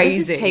far. Like that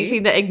is just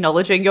taking the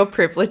acknowledging your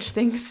privilege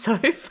thing so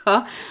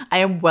far. I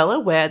am well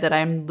aware that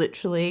I'm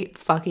literally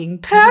fucking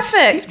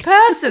perfect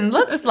person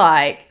looks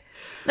like.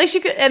 Like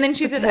she could, and then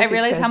she said, I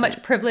realize how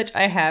much privilege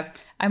I have.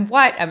 I'm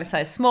white, I'm a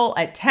size small,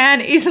 I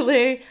tan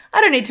easily,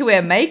 I don't need to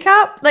wear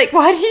makeup. Like,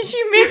 why did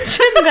you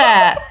mention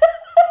that?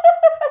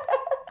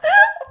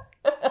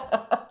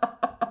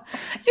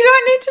 You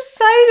don't need to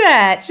say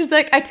that. She's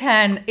like, I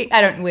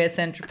don't wear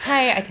Saint Tropez.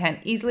 I tan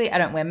easily. I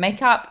don't wear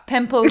makeup.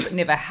 Pimples,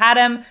 never had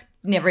them.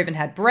 Never even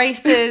had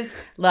braces.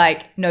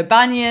 Like, no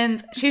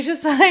bunions. She's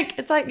just like,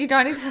 it's like, you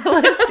don't need to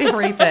list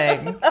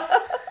everything.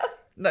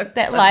 No,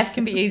 that life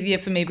can be easier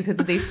for me because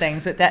of these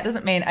things, but that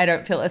doesn't mean I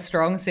don't feel a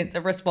strong sense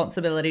of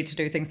responsibility to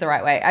do things the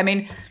right way. I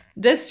mean,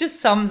 this just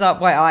sums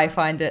up why I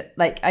find it,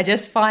 like, I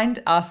just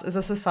find us as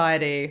a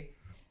society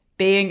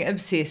being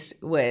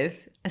obsessed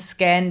with a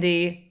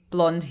Scandi,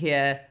 blonde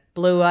hair,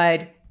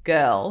 blue-eyed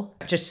girl,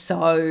 just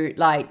so,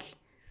 like,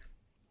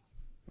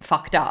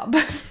 fucked up.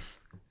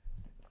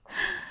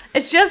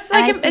 It's just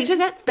like, it's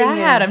just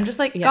bad. I'm just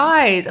like,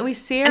 guys, are we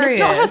serious? And it's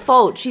not her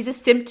fault. She's a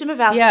symptom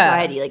of our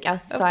society. Like, our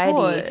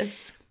society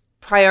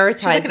prioritizes.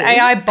 She's like an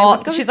AI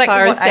bot. She's like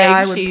what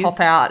AI would pop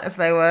out if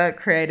they were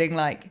creating,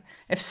 like,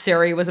 if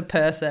Siri was a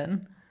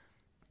person.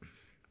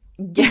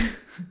 Yeah.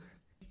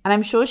 And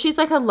I'm sure she's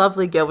like a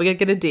lovely girl. We're going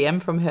to get a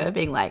DM from her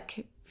being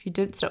like, if you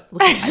didn't stop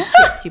looking at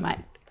my tits, you might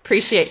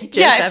appreciate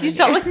Jess if you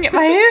stop looking at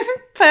my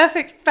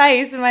perfect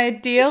face and my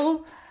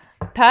ideal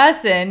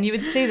person, you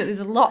would see that there's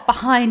a lot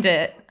behind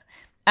it.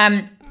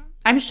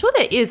 I'm sure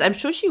there is. I'm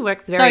sure she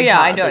works very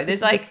hard. I know. Like,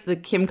 there's like the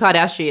Kim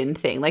Kardashian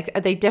thing. Like,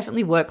 they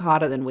definitely work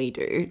harder than we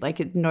do.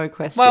 Like, no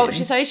question. Well,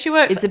 she says she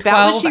works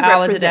 12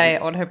 hours a day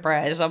on her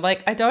bread. I'm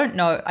like, I don't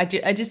know. I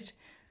just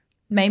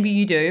maybe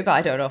you do, but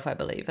I don't know if I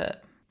believe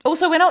it.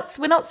 Also, we're not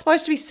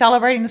supposed to be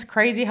celebrating this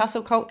crazy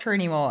hustle culture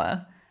anymore.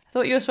 I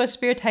thought you were supposed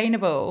to be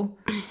attainable.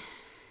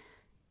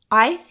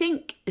 I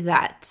think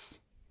that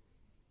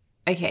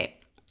I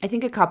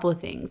think a couple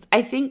of things.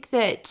 I think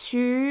that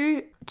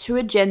to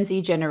a Gen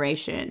Z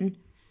generation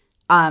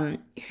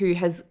who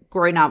has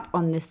grown up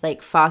on this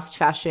like fast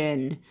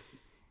fashion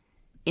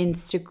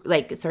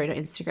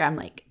Instagram,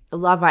 like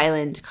Love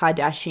Island,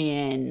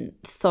 Kardashian,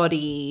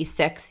 thotty,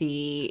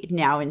 sexy,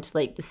 now into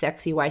like the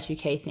sexy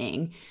Y2K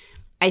thing.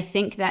 I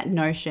think that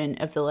notion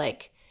of the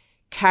like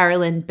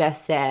Carolyn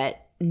Bessette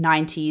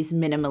 90s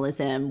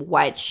minimalism,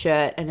 white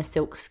shirt and a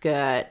silk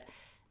skirt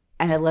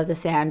and a leather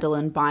sandal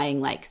and buying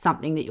like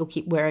something that you'll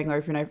keep wearing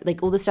over and over,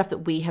 like all the stuff that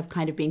we have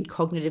kind of been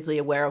cognitively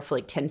aware of for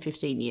like 10,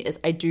 15 years.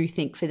 I do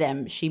think for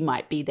them, she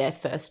might be their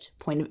first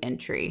point of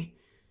entry,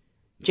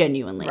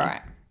 genuinely,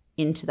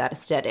 into that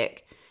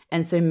aesthetic.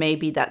 And so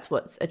maybe that's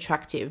what's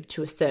attractive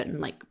to a certain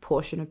like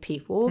portion of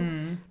people.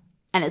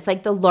 And it's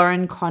like the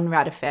Lauren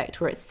Conrad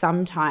effect where it's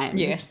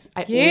sometimes,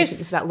 I always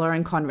think it's about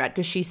Lauren Conrad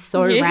because she's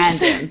so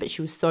random, but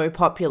she was so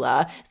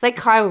popular. It's like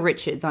Kyle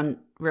Richards on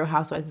Real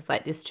Housewives is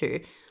like this too.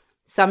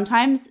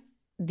 Sometimes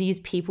these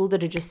people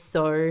that are just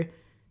so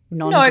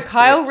nondescript. No,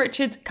 Kyle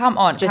Richards, come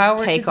on. Just Kyle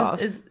take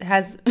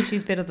Richards off.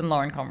 She's better than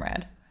Lauren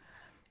Conrad.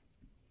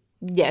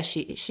 Yeah,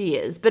 she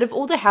is. But of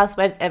all the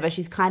housewives ever,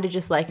 she's kind of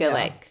just like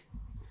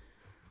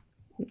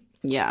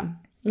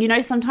You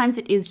know, sometimes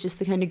it is just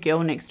the kind of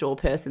girl next door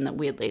person that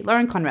weirdly.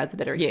 Lauren Conrad's a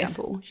better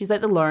example. She's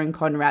like the Lauren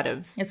Conrad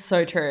of it's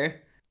so true.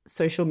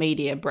 Social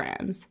media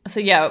brands. So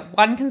yeah,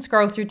 one can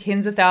scroll through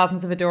tens of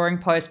thousands of adoring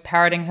posts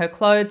parroting her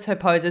clothes, her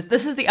poses.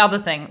 This is the other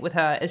thing with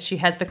her is she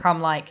has become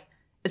like,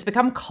 it's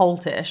become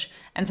cultish.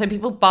 And so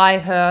people buy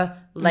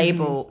her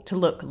label to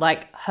look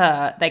like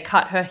her. They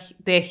cut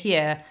their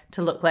hair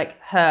to look like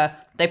her.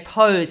 They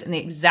pose in the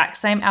exact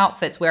same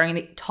outfits, wearing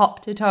the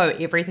top to toe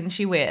everything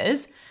she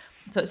wears.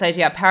 So it says,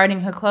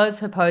 parroting her clothes,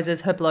 her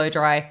poses, her blow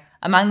dry.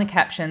 Among the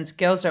captions,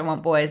 girls don't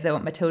want boys, they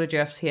want Matilda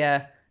Djerf's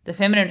hair. The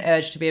feminine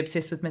urge to be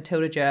obsessed with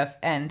Matilda Djerf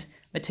and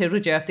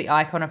Matilda Djerf, the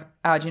icon of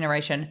our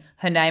generation.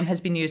 Her name has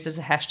been used as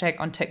a hashtag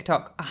on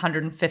TikTok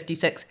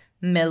 156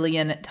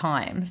 million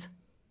times.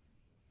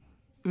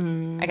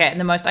 Okay, and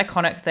the most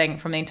iconic thing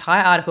from the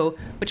entire article,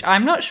 which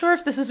I'm not sure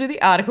if this is where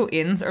the article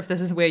ends or if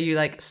this is where you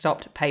like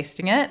stopped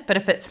pasting it, but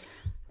if it's...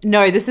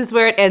 No, this is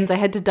where it ends. I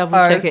had to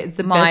double check it. It's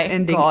the best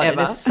ending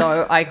ever. It is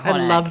so iconic.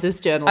 I love this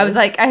journalist. I was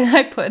like,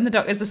 I put in the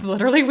doc, is this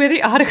literally where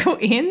the article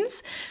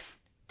ends?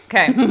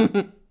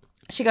 Okay.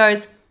 She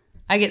goes,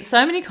 I get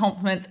so many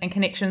compliments and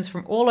connections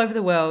from all over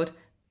the world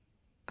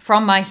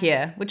from my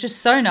hair, which is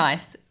so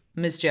nice,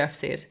 Ms. Djerf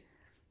said.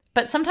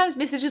 But sometimes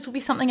messages will be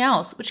something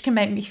else, which can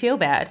make me feel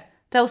bad.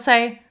 They'll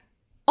say,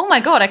 oh my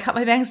God, I cut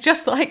my bangs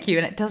just like you,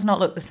 and it does not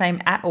look the same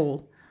at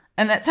all.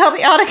 And that's how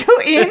the article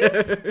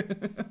ends.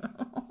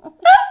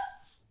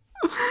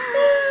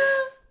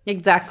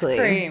 Exactly.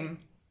 Scream.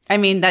 I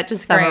mean, that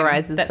just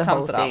summarizes that the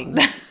whole sums it thing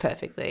up.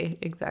 perfectly.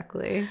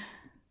 Exactly.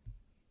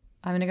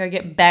 I'm going to go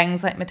get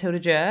bangs like Matilda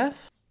Djerf.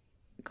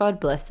 God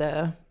bless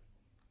her.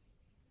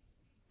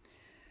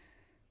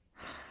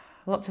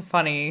 Lots of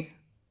funny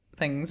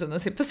things in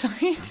this episode.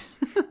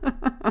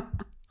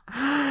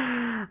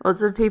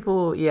 Lots of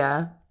people,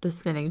 just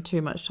spending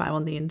too much time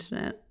on the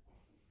internet.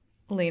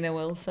 Lena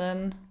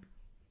Wilson.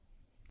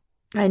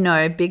 I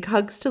know. Big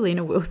hugs to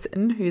Lena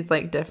Wilson, who's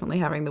like definitely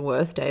having the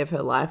worst day of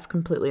her life,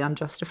 completely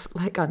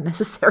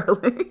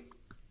unnecessarily.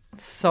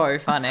 It's so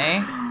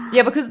funny.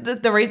 Yeah, because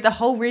the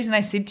whole reason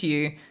I said to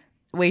you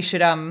we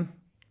should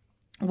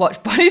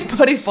watch Bodies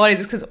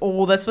is because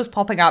all this was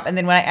popping up, and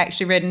then when I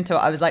actually read into it,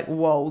 I was like,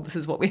 whoa, this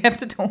is what we have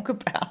to talk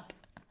about.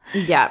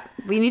 Yeah,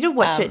 we need to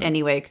watch it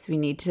anyway because we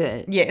need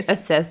to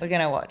assess. We're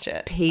gonna watch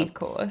it, Pete's of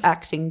course.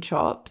 Acting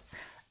chops.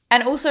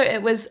 And also,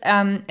 it was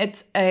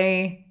it's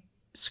a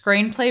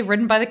screenplay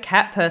written by the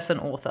Cat Person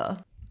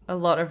author. A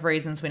lot of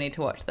reasons we need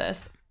to watch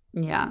this.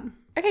 Yeah.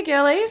 Okay,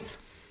 girlies.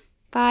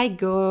 Bye,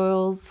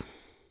 girls.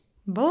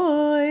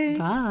 Bye.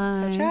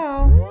 Bye. Ciao,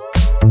 ciao.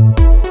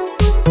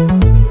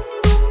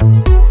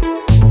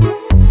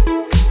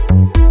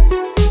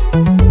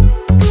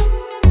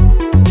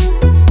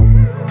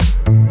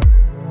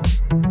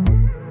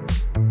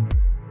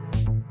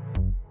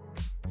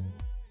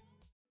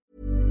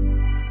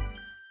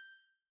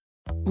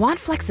 Want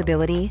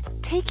flexibility?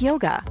 Take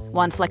yoga.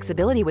 Want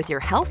flexibility with your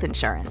health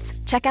insurance?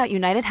 Check out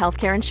United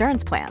Healthcare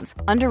Insurance Plans.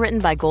 Underwritten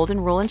by Golden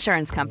Rule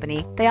Insurance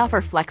Company, they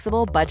offer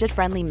flexible,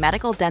 budget-friendly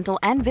medical, dental,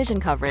 and vision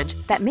coverage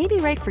that may be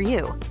right for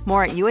you.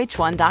 More at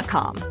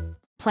uh1.com.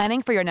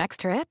 Planning for your next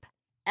trip?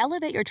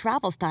 Elevate your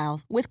travel style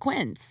with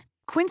Quince.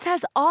 Quince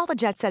has all the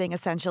jet-setting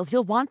essentials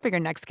you'll want for your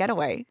next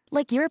getaway,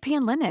 like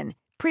European linen,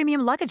 premium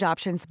luggage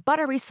options,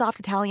 buttery soft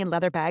Italian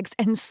leather bags,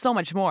 and so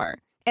much more.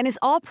 And is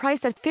all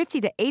priced at 50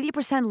 to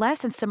 80% less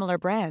than similar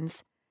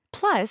brands.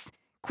 Plus,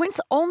 Quince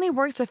only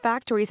works with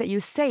factories that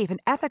use safe and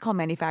ethical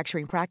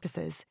manufacturing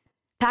practices.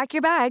 Pack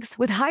your bags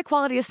with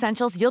high-quality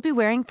essentials you'll be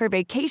wearing for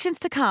vacations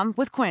to come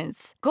with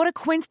Quince. Go to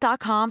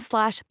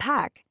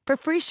quince.com/pack for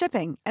free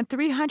shipping and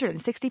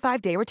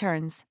 365-day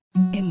returns.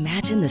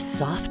 Imagine the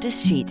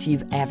softest sheets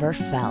you've ever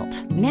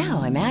felt.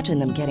 Now imagine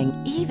them getting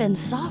even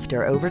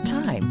softer over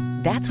time.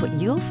 That's what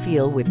you'll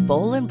feel with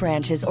Boll &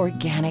 Branch's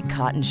organic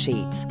cotton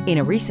sheets. In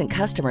a recent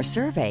customer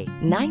survey,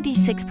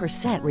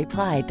 96%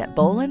 replied that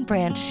Boll &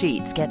 Branch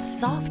sheets get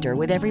softer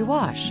with every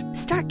wash.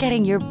 Start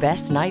getting your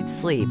best night's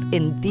sleep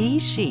in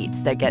these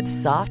sheets that get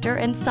softer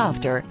and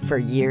softer for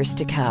years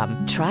to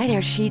come. Try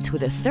their sheets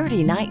with a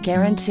 30-night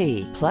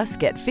guarantee. Plus,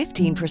 get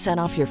 15%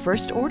 off your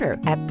first order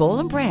at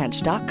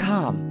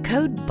bollandbranch.com.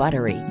 Code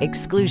BUTTERY.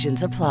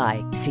 Exclusions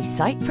apply. See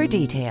site for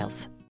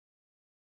details.